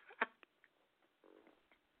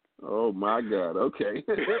 Oh, my God. Okay.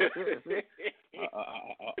 I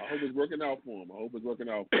hope it's working out for him.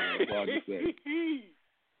 That's all I can say.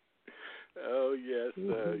 Oh, yes,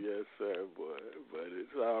 sir. Yes, sir, boy. But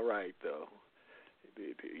it's all right, though.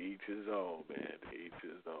 To each his own, man. To each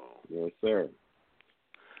his own. Yes, sir.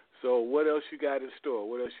 So what else you got in store?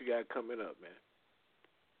 What else you got coming up, man?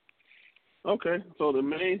 Okay, so the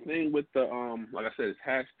main thing with the like I said, is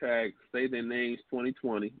hashtag Say Their Names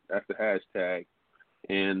 2020. That's the hashtag.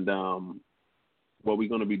 And what we're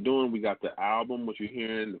going to be doing, we got the album, which you're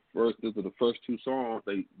hearing. These are the first 2 songs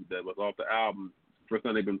that was off the album. First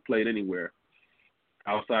time they've been played anywhere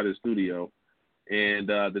outside of the studio. And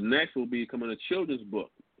the next will be coming a children's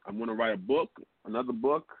book. I'm going to write another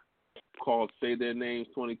book called Say Their Names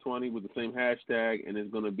 2020 with the same hashtag, and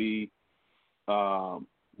it's going to be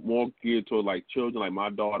more geared toward like children, like my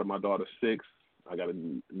daughter's 6. I got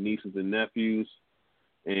nieces and nephews,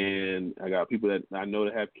 and I got people that I know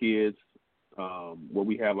that have kids, where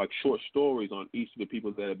we have like short stories on each of the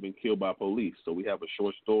people that have been killed by police. So we have a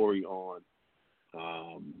short story on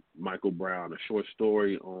Michael Brown, a short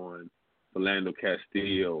story on Philando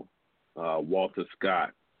Castillo, Walter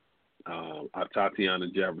Scott, Tatiana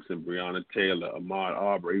Jefferson, Breonna Taylor, Ahmaud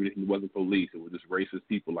Arbery, even if he wasn't police, it was just racist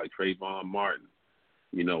people like Trayvon Martin.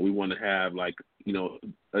 You know, we want to have, like, you know,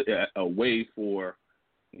 a way for,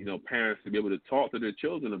 you know, parents to be able to talk to their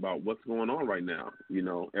children about what's going on right now. You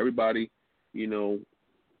know, everybody, you know,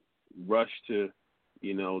 rush to,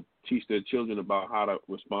 you know, teach their children about how to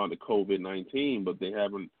respond to COVID-19, but they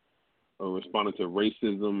haven't responded to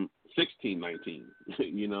racism 1619,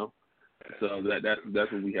 you know. So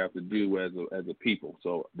that's what we have to do as a people.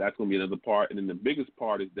 So that's going to be another part. And then the biggest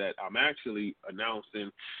part is that I'm actually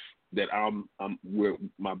announcing that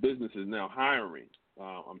my business is now hiring.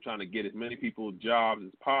 I'm trying to get as many people jobs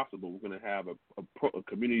as possible. We're going to have a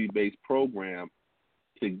community-based program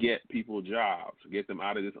to get people jobs, get them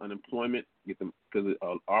out of this unemployment, get them, because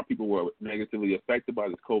our people were negatively affected by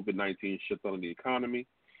this COVID-19 shutdown of the economy.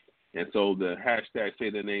 And so the hashtag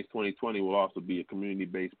Say Their Names 2020 will also be a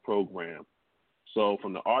community-based program. So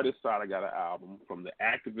from the artist side, I got an album. From the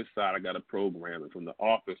activist side, I got a program. And from the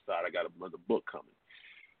author side, I got another book coming.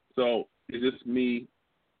 So it's just me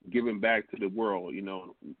giving back to the world. You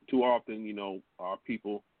know, too often, you know, our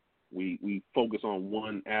people, we focus on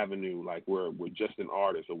one avenue, like we're just an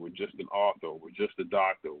artist, or we're just an author, or we're just a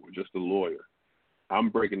doctor, or we're just a lawyer. I'm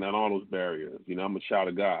breaking down all those barriers. You know, I'm a child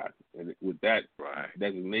of God. And with that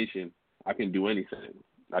designation, I can do anything.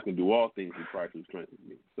 I can do all things in Christ who strengthens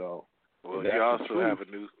me. So, well, you also have a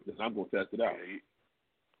new. I'm going to test it out.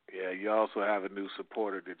 Yeah, you also have a new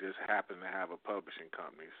supporter that just happened to have a publishing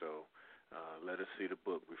company. So, let us see the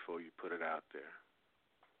book before you put it out there.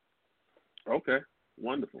 Okay,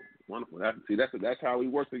 wonderful. That's how we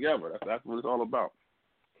work together. That's what it's all about.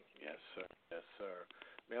 Yes, sir. Yes, sir.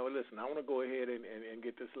 Now, listen, I want to go ahead and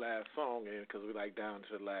get this last song in, because we're like down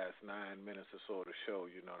to the last 9 minutes or so of the show,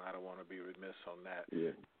 you know, and I don't want to be remiss on that.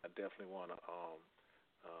 Yeah. I definitely want to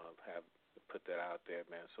put that out there,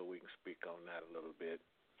 man, so we can speak on that a little bit.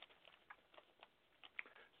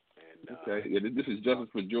 And, okay. Yeah, this is Justice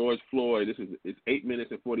for George Floyd. It's 8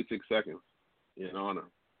 minutes and 46 seconds in honor.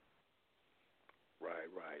 Right.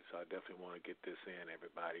 So I definitely want to get this in,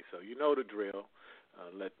 everybody. So you know the drill.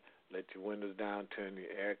 Let your windows down, turn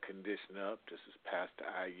your air conditioner up. This is Pastor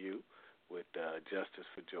IU with Justice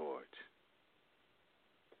for George.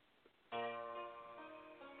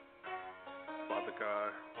 Father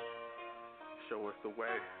God, show us the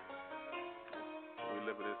way. We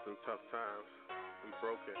living in some tough times. We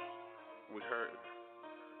broken. We hurt.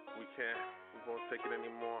 We won't take it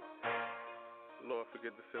anymore. Lord,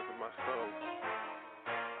 forgive the sins of my soul.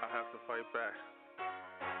 I have to fight back.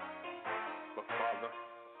 But Father,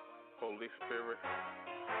 Holy Spirit,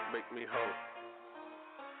 make me whole.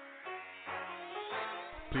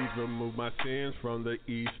 Please remove my sins from the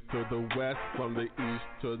east to the west, from the east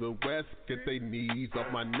to the west. Get they knees off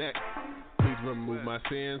my neck. Please remove my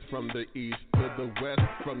sins from the east to the west,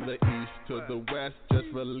 from the east to the west. Just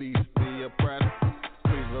release the oppressed.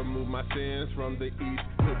 Please remove my sins from the east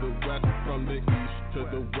to the west, from the east to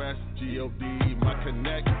the west. G-O-D, my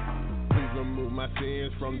connect. Please remove my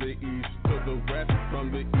sins from the east to the west,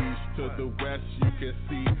 from the east to the west. You can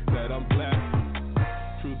see that I'm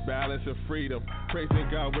blessed. Truth, balance, and freedom. Praising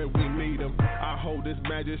God when we need Him. I hold His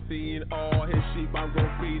majesty in all His sheep. I'm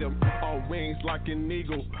gonna feed Him. All wings like an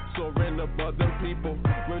eagle, soaring above them people.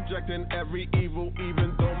 Rejecting every evil,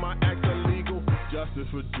 even though my acts are legal. Justice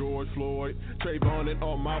for George Floyd, Trayvon, and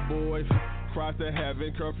all my boys. Cries to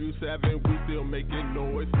heaven, curfew 7, we still making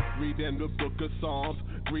noise. Reading the book of Psalms,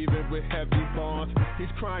 grieving with heavy bonds. He's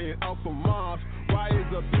crying out for moms. Why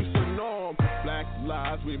is abuse the norm? Black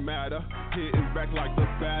lives we matter, hitting back like the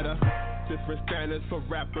batter. Different standards for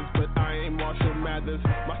rappers, but I ain't Marshall Mathers.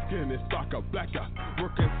 My skin is darker, blacker,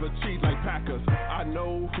 working for cheese like Packers. I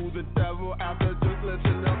know who the devil after, just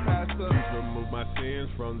listen to Pastor. Please remove my sins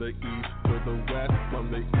from the east to the west,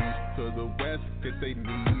 from the east to the west. Get they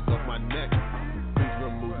knees off my neck. Please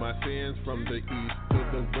remove my sins from the east to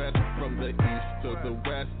the west, from the east to the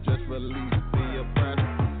west. Just release the oppressed.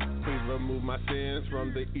 Please remove my sins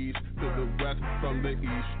from the east to the west, from the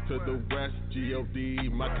east to the west. G-O-D,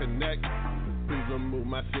 my connect. Please remove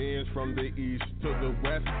my sins from the east to the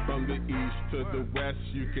west, from the east to the west.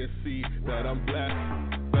 You can see that I'm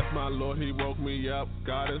blessed. Bless my Lord, He woke me up.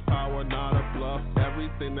 God is power, not a bluff.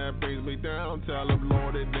 Everything that brings me down, tell Him,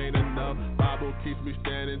 Lord, it ain't enough. Bible keeps me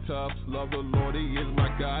standing tough. Love the Lord, He is my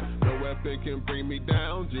God. No weapon can bring me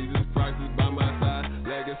down. Jesus Christ is by my side.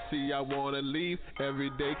 Legacy I wanna leave. Every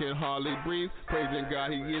day can hardly breathe. Praising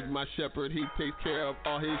God, He is my shepherd. He takes care of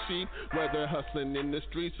all His sheep. Whether hustling in the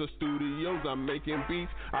streets or studios, I'm making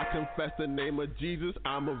beats. I confess the name of Jesus.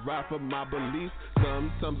 I'm a ride for my beliefs.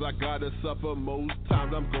 Sometimes I gotta suffer. Most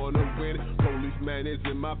times I'm gonna win. Policeman is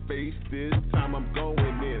in my face. This time I'm going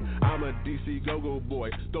in. I'm a DC go-go boy.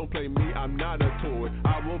 Don't play me, I'm not a toy.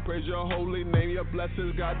 I will praise your holy name. Your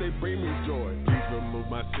blessings, God, they bring me joy. Please remove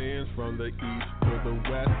my sins from the east to the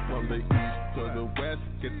west. From the east to the west.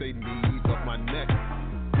 Get they knees off my neck.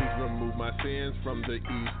 Please remove my sins from the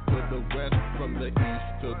east to the west. From the east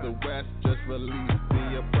to the west. Just release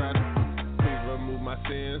the oppressed. Please remove my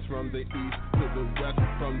sins from the east to the west.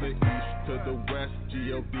 From the east to the west.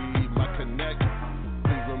 G-O-D, my connect.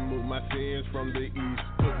 Please remove my sins from the east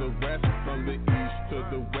to the west. From the east to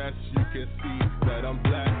the west. You can see that I'm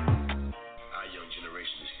black. Our young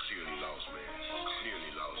generation is clearly lost, man.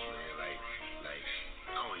 Clearly lost, man. Like,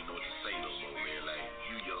 I don't even know what to say no more, man. Like,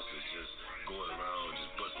 you youngsters just going around,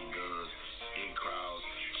 just busting guns in crowds,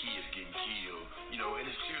 kids getting killed, you know, and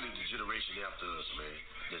it's clearly the generation after us, man,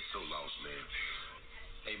 that's so lost, man.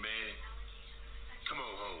 Hey, man, come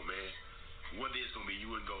on home, man. One day it's gonna be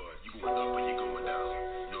you and God. You going up and you going down.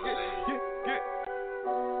 You know what I'm saying?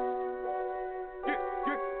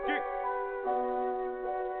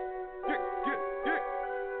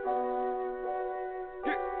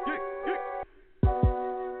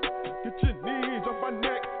 Get your knees off my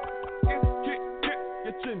neck.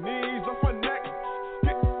 Get your knees off my neck.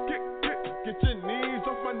 Get your knees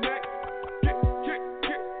off my neck.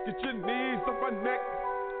 Get your knees off my neck.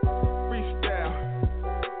 Freestyle,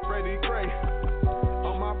 Freddie Gray.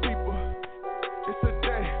 All my people, it's a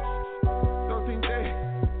day, 13th day.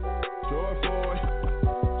 George Floyd,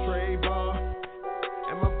 Trayvon,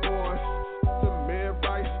 and my boys, Samir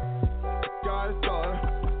Rice, God's daughter,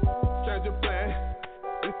 Sandra Bland.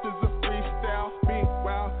 This is a freestyle beat.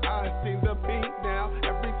 Wow, I sing the beat now.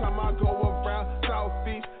 Every time I go around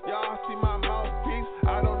Southeast, y'all see my mouthpiece.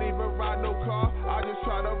 I don't even ride no car. I just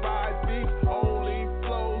try to ride these only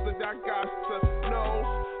flows that I got to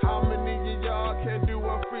know. How many of y'all can do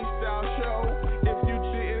a freestyle show? If you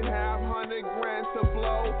didn't have 100 grand to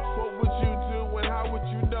blow, what would you do and how would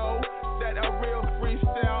you know that a real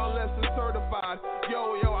freestyle unless it's certified?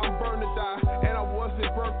 Yo, I'm burned to die, and I wasn't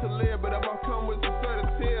burnt to live, but if I come with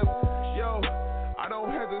assertive, yo, I don't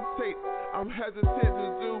hesitate. I'm hesitant to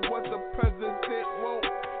do what the president won't.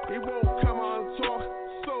 He won't come on and talk,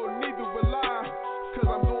 so neither will I, cause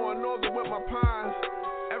I'm going northern with my pines.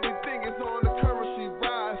 Everything is on the currency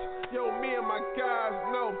rise. Yo, me and my guys,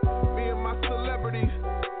 no, me and my celebrities,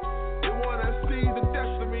 they wanna see the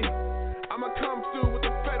destiny. I'ma come through with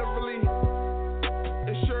the federally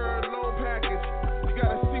insured loan package. You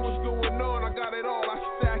gotta see what's going on, I got it all, I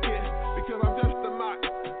stack it, because I'm just a mock.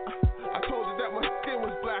 I told you that my skin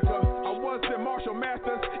was blacker. I was in Marshall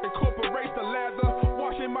Mathers, incorporate the lather,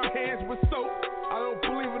 washing my hands with soap. I don't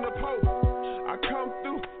believe in the Pope. I come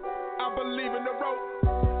through, I believe in the rope,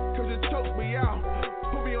 cause it choked me out.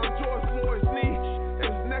 Put me on George Floyd's knee,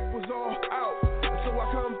 his neck was all out. So I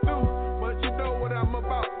come through, but you know what I'm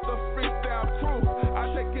about, the freestyle crew.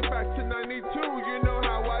 I take it back to 92, you know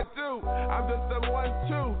how I do. I'm just a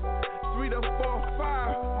 1, 2, 3 to 4,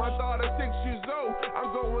 5. My daughter 6 years old,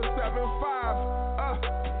 I'm going 7,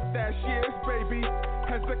 5. That's years, baby.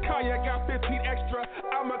 Hezekiah got 15 extra.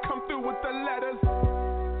 I'ma come through with the letters.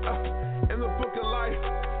 In the book of life,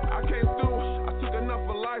 I came through. I took enough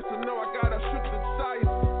of life to know I gotta shoot the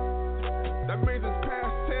dice. That means it's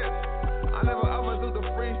past tense. I never ever do the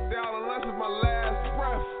freestyle unless it's my last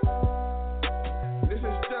breath. This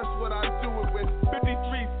is just what I do it with.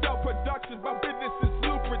 53 self-productions. My business is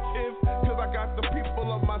lucrative, cause I got the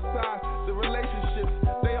people on my side. The relationships,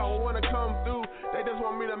 they all wanna come through. They just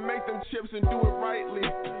want me to make them chips and do it rightly.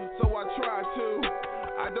 So I try to.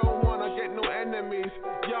 I don't wanna get no enemies.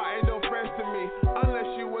 Y'all ain't no friends to me.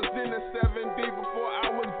 Unless you was in the 7D before I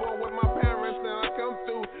was born with my parents. And I come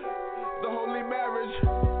through the holy marriage.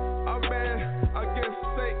 A man against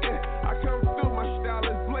Satan. I come through, my style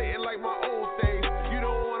is blatant like my old days. You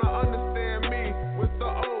don't wanna understand me with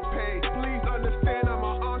the old pay. Please understand I'm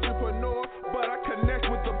an entrepreneur, but I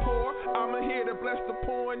connect with the poor. I'm here to bless the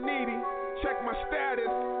poor and needy. Check my status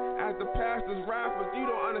as the pastor's rappers. You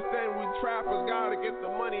don't understand, we trappers. Gotta get the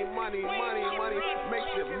money.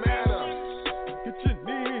 Makes it matter. Get your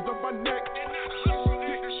knees off my neck.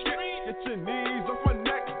 Get your knees off my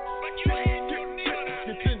neck.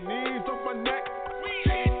 Get your knees off my neck.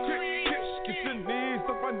 Get your knees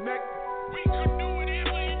off my neck. We could do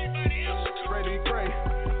whatever anybody else could do.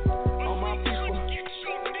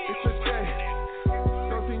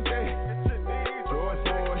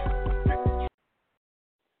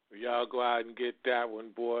 go out and get that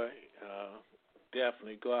one, boy.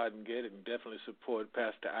 Definitely go out and get it, and definitely support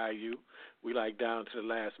Pastor IU. We like down to the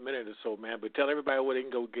last minute or so, man. But tell everybody where they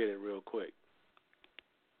can go get it real quick.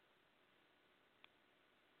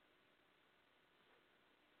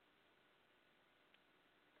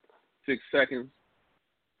 Six seconds.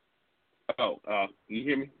 Oh, you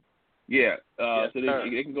hear me? Yeah. Yes, so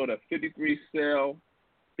they can go to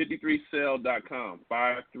 53cell.com,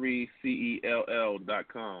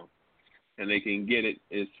 53cell.com, and they can get it.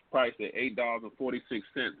 It's priced at $8.46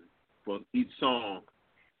 for each song.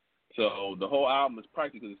 So the whole album is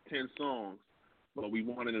priced because it's 10 songs, but we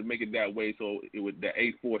wanted to make it that way so it would the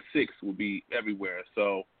 846 would be everywhere.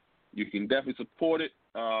 So you can definitely support it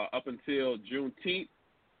up until Juneteenth,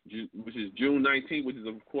 which is June 19th, which is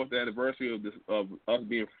of course the anniversary of us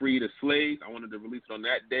being freed as slaves. I wanted to release it on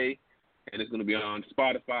that day, and it's going to be on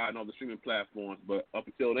Spotify and all the streaming platforms. But up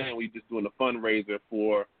until then, we're just doing a fundraiser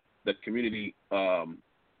for the community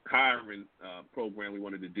hiring program we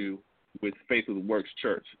wanted to do with Faith of the Works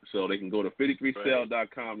Church. So they can go to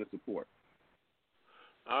 53cell.com to support.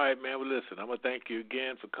 All right, man. Well, listen, I'm going to thank you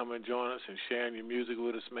again for coming and joining us and sharing your music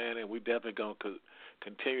with us, man. And we definitely going to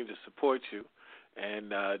continue to support you. And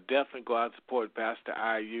definitely go out and support Pastor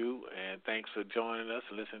IU. And thanks for joining us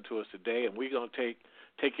and listening to us today. And we're going to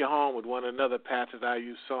take you home with one another Pastor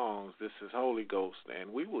IU songs. This is Holy Ghost.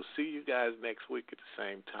 And we will see you guys next week at the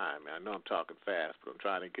same time. Man, I know I'm talking fast, but I'm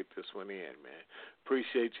trying to get this one in, man.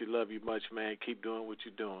 Appreciate you. Love you much, man. Keep doing what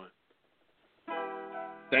you're doing.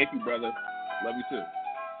 Thank you, brother. Love you too.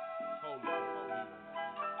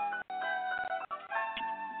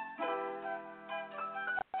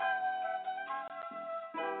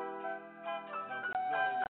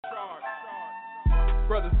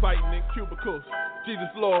 Brothers fighting in cubicles.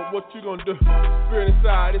 Jesus Lord, what you gonna do? Spirit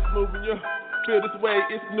inside, it's moving you. Feel this way,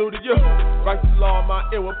 it's new to you. Righteous law in my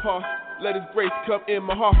inward parts. Let His grace come in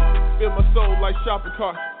my heart. Fill my soul like shopping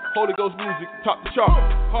carts. Holy Ghost music, top the chart.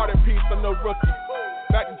 Heart and peace, I'm no rookie.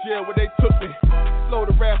 Back in jail where they took me. Slow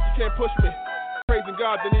the rap, you can't push me. Praising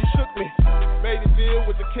God, then He shook me. Made a deal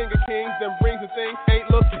with the King of Kings. Them rings and things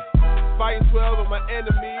ain't looking. Fighting 12 of my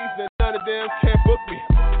enemies, and none of them can't book me.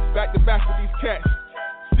 Back to back with these cats.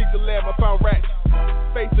 Seek the Lamb, I found rats.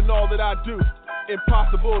 Faith in all that I do.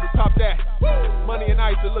 Impossible to top that. Money and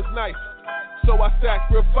ice, it looks nice. So I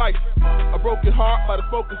sacrifice. A broken heart by the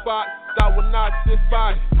smoking spot. I will not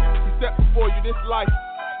despise. He set before you this life,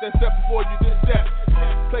 then set before you this death.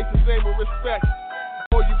 Place His name with respect,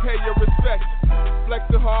 or you pay your respect.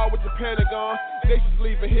 Flexing hard with the Pentagon. Nations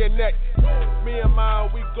leaving here next. Me and mine,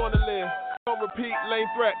 we gonna live. Don't repeat lame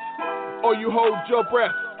threats, or you hold your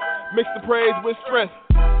breath. Mix the praise with strength.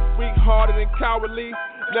 Weak-hearted and cowardly,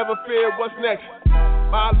 never fear what's next.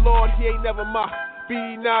 My Lord, He ain't never mocked.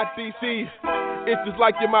 Be not deceived. It's just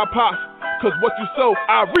like you're my pops, cause what you sow,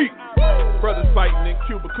 I reap. Brothers fighting in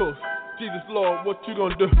cubicles. Jesus Lord, what you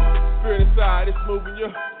gonna do? Spirit inside, it's moving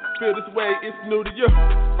you. Feel this way, it's new to you.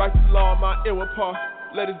 Righteous law in my inward parts.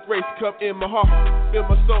 Let His grace come in my heart. Fill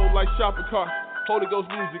my soul like shopping carts. Holy Ghost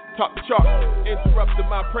music, top the chart. Interrupted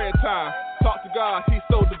my prayer time. Talk to God, He's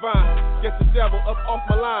so divine. Get the devil up off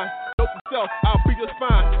my line. Know yourself, I'll be just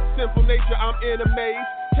fine. Sinful nature, I'm in a maze.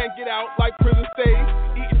 Can't get out like prison stays.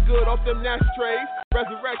 Eating good off them nasty trays.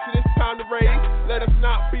 Resurrection, it's time to raise. Let us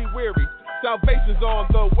not be weary. Salvation's on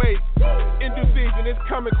the way. In due season, it's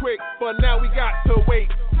coming quick, but now we got to wait.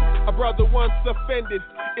 A brother once offended,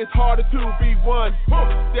 it's harder to be won.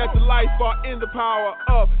 Death and life are in the power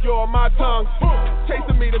of your my tongue.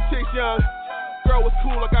 Chasing me, them chicks young. Girl was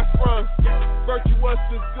cool, I got sprung. Virtuous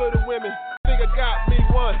is good in women. Think I got me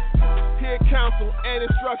one. Hear counsel and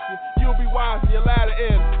instruction. You'll be wise in your latter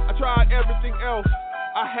end. I tried everything else.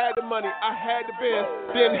 I had the money, I had the bends.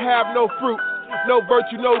 Didn't have no fruit, no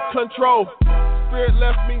virtue, no control. Spirit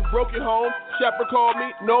left me, broken home. Shepherd called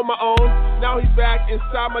me, know my own. Now He's back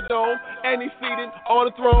inside my dome, and He's seated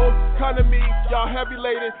on the throne. Come to me, y'all heavy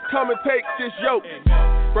laden. Come and take this yoke.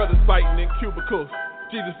 Brothers fighting in cubicles.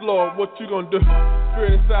 Jesus Lord, what you gonna do?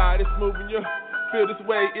 Spirit inside, it's moving you. Feel this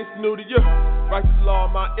way, it's new to you. Righteous law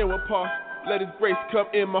in my inward parts. Let His grace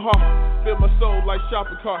come in my heart. Fill my soul like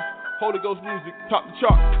shopping carts. Holy Ghost music, top the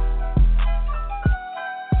chart.